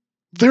 guys,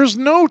 there's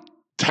no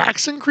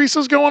tax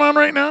increases going on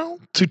right now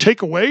to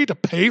take away, to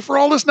pay for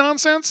all this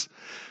nonsense.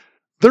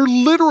 They're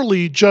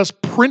literally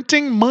just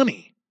printing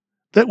money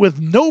that with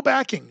no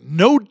backing,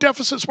 no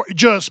deficits,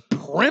 just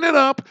print it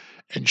up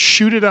and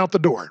shoot it out the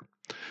door.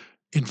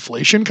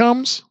 Inflation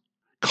comes,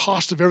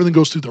 cost of everything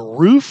goes through the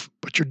roof,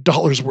 but your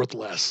dollar's worth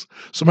less.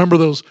 So remember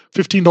those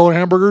 $15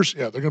 hamburgers?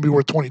 Yeah, they're going to be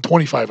worth $20,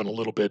 $25 in a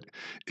little bit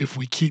if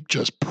we keep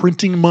just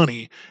printing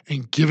money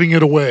and giving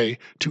it away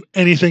to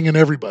anything and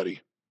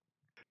everybody.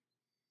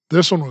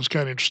 This one was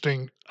kind of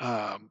interesting.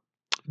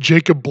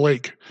 Jacob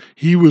Blake,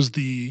 he was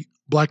the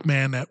black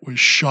man that was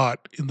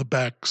shot in the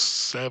back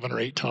 7 or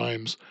 8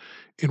 times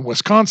in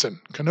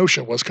Wisconsin,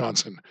 Kenosha,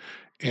 Wisconsin.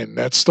 And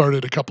that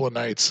started a couple of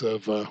nights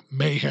of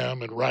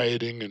mayhem and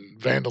rioting and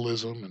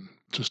vandalism and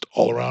just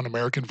all around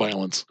American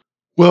violence.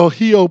 Well,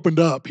 he opened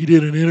up. He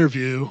did an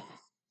interview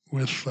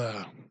with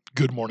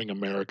Good Morning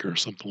America or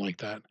something like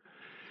that.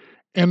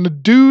 And the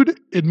dude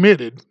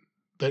admitted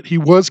that he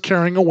was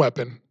carrying a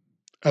weapon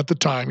at the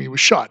time he was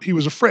shot. He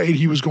was afraid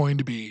he was going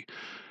to be,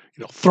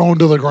 thrown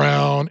to the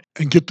ground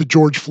and get the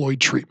George Floyd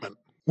treatment.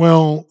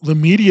 Well, the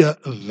media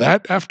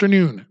that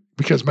afternoon,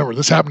 because remember,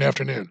 this happened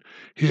afternoon,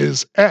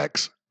 his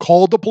ex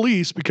called the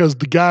police because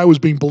the guy was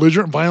being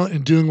belligerent and violent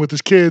and dealing with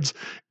his kids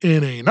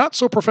in a not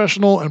so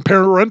professional and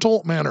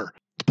parental manner.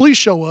 The police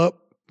show up.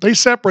 They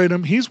separate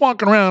him. He's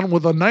walking around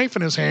with a knife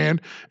in his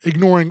hand,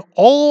 ignoring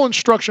all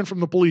instruction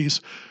from the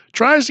police,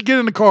 tries to get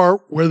in the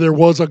car where there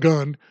was a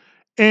gun.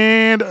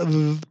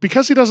 And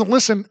because he doesn't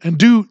listen and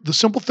do the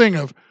simple thing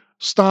of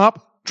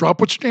stop,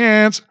 drop with your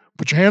hands,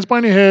 put your hands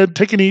behind your head,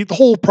 take a knee, the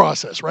whole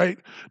process, right?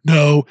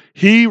 No,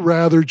 he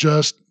rather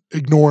just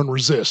ignore and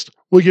resist.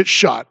 Will get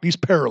shot. He's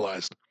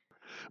paralyzed.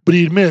 But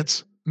he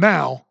admits,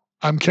 now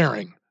I'm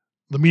carrying.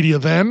 The media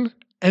then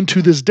and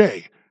to this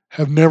day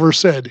have never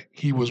said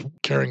he was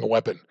carrying a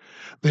weapon.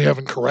 They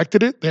haven't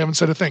corrected it. They haven't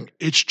said a thing.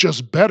 It's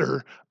just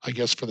better, I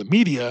guess, for the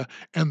media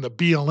and the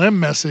BLM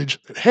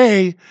message that,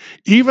 hey,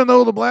 even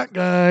though the black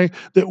guy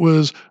that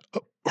was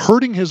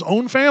hurting his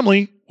own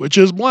family, which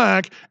is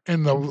black,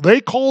 and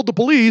they called the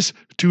police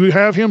to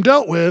have him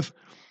dealt with,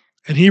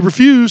 and he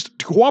refused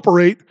to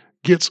cooperate,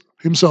 gets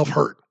himself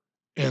hurt.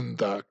 And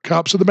the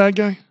cops are the bad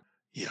guy?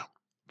 Yeah.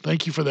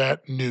 Thank you for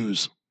that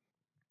news.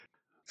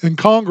 In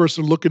Congress,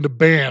 they're looking to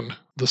ban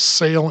the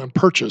sale and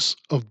purchase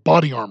of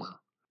body armor.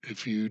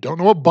 If you don't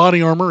know what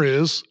body armor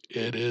is,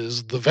 it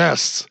is the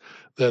vests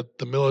that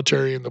the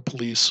military and the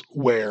police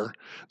wear.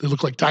 They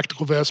look like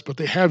tactical vests, but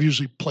they have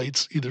usually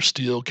plates, either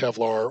steel,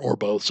 Kevlar, or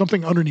both,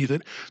 something underneath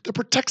it that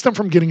protects them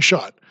from getting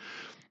shot.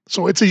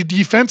 So it's a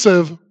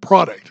defensive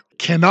product.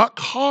 Cannot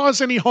cause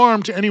any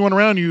harm to anyone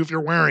around you if you're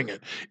wearing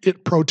it.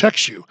 It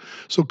protects you.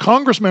 So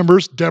Congress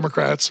members,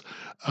 Democrats,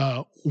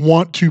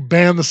 want to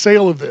ban the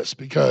sale of this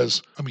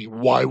because,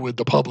 why would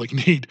the public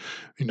need,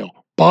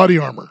 body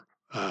armor?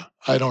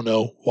 I don't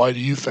know. Why do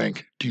you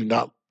think? Do you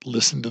not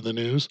listen to the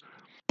news?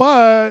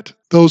 But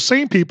those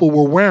same people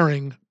were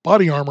wearing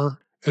body armor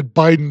at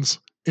Biden's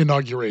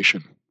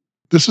inauguration.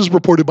 This is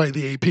reported by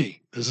the AP.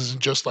 This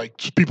isn't just like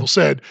people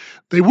said.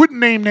 They wouldn't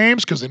name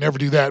names because they never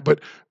do that,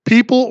 but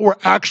people were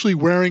actually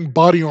wearing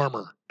body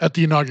armor at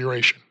the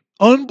inauguration.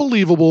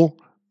 Unbelievable,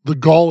 the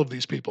gall of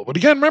these people. But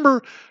again,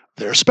 remember,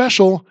 they're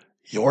special.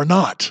 You're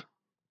not.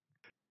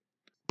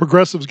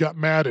 Progressives got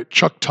mad at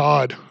Chuck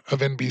Todd of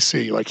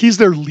NBC. Like, he's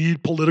their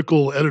lead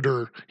political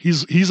editor.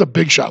 He's a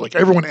big shot. Like,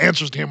 everyone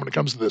answers to him when it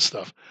comes to this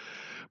stuff.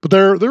 But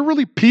they're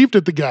really peeved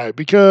at the guy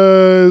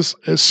because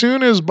as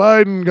soon as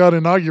Biden got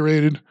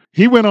inaugurated,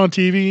 he went on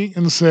TV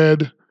and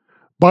said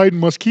Biden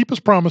must keep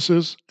his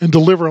promises and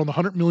deliver on the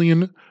 100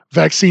 million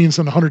vaccines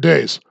in 100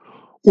 days,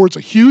 or it's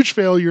a huge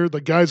failure,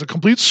 the guy's a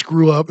complete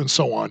screw-up, and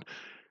so on.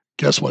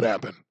 Guess what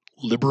happened?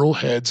 Liberal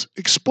heads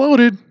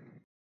exploded.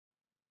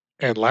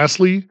 And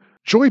lastly,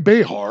 Joy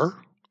Behar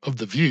of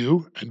The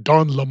View and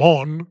Don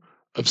Lemon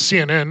of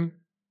CNN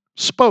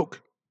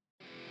spoke.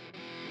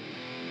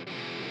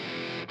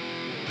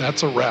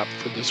 That's a wrap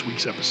for this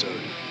week's episode.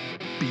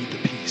 Be the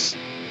peace.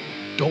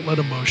 Don't let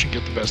emotion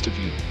get the best of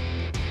you.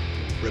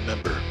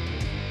 Remember,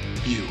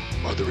 you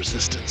are the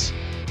resistance.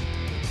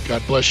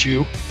 God bless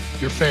you,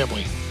 your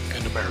family,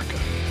 and America.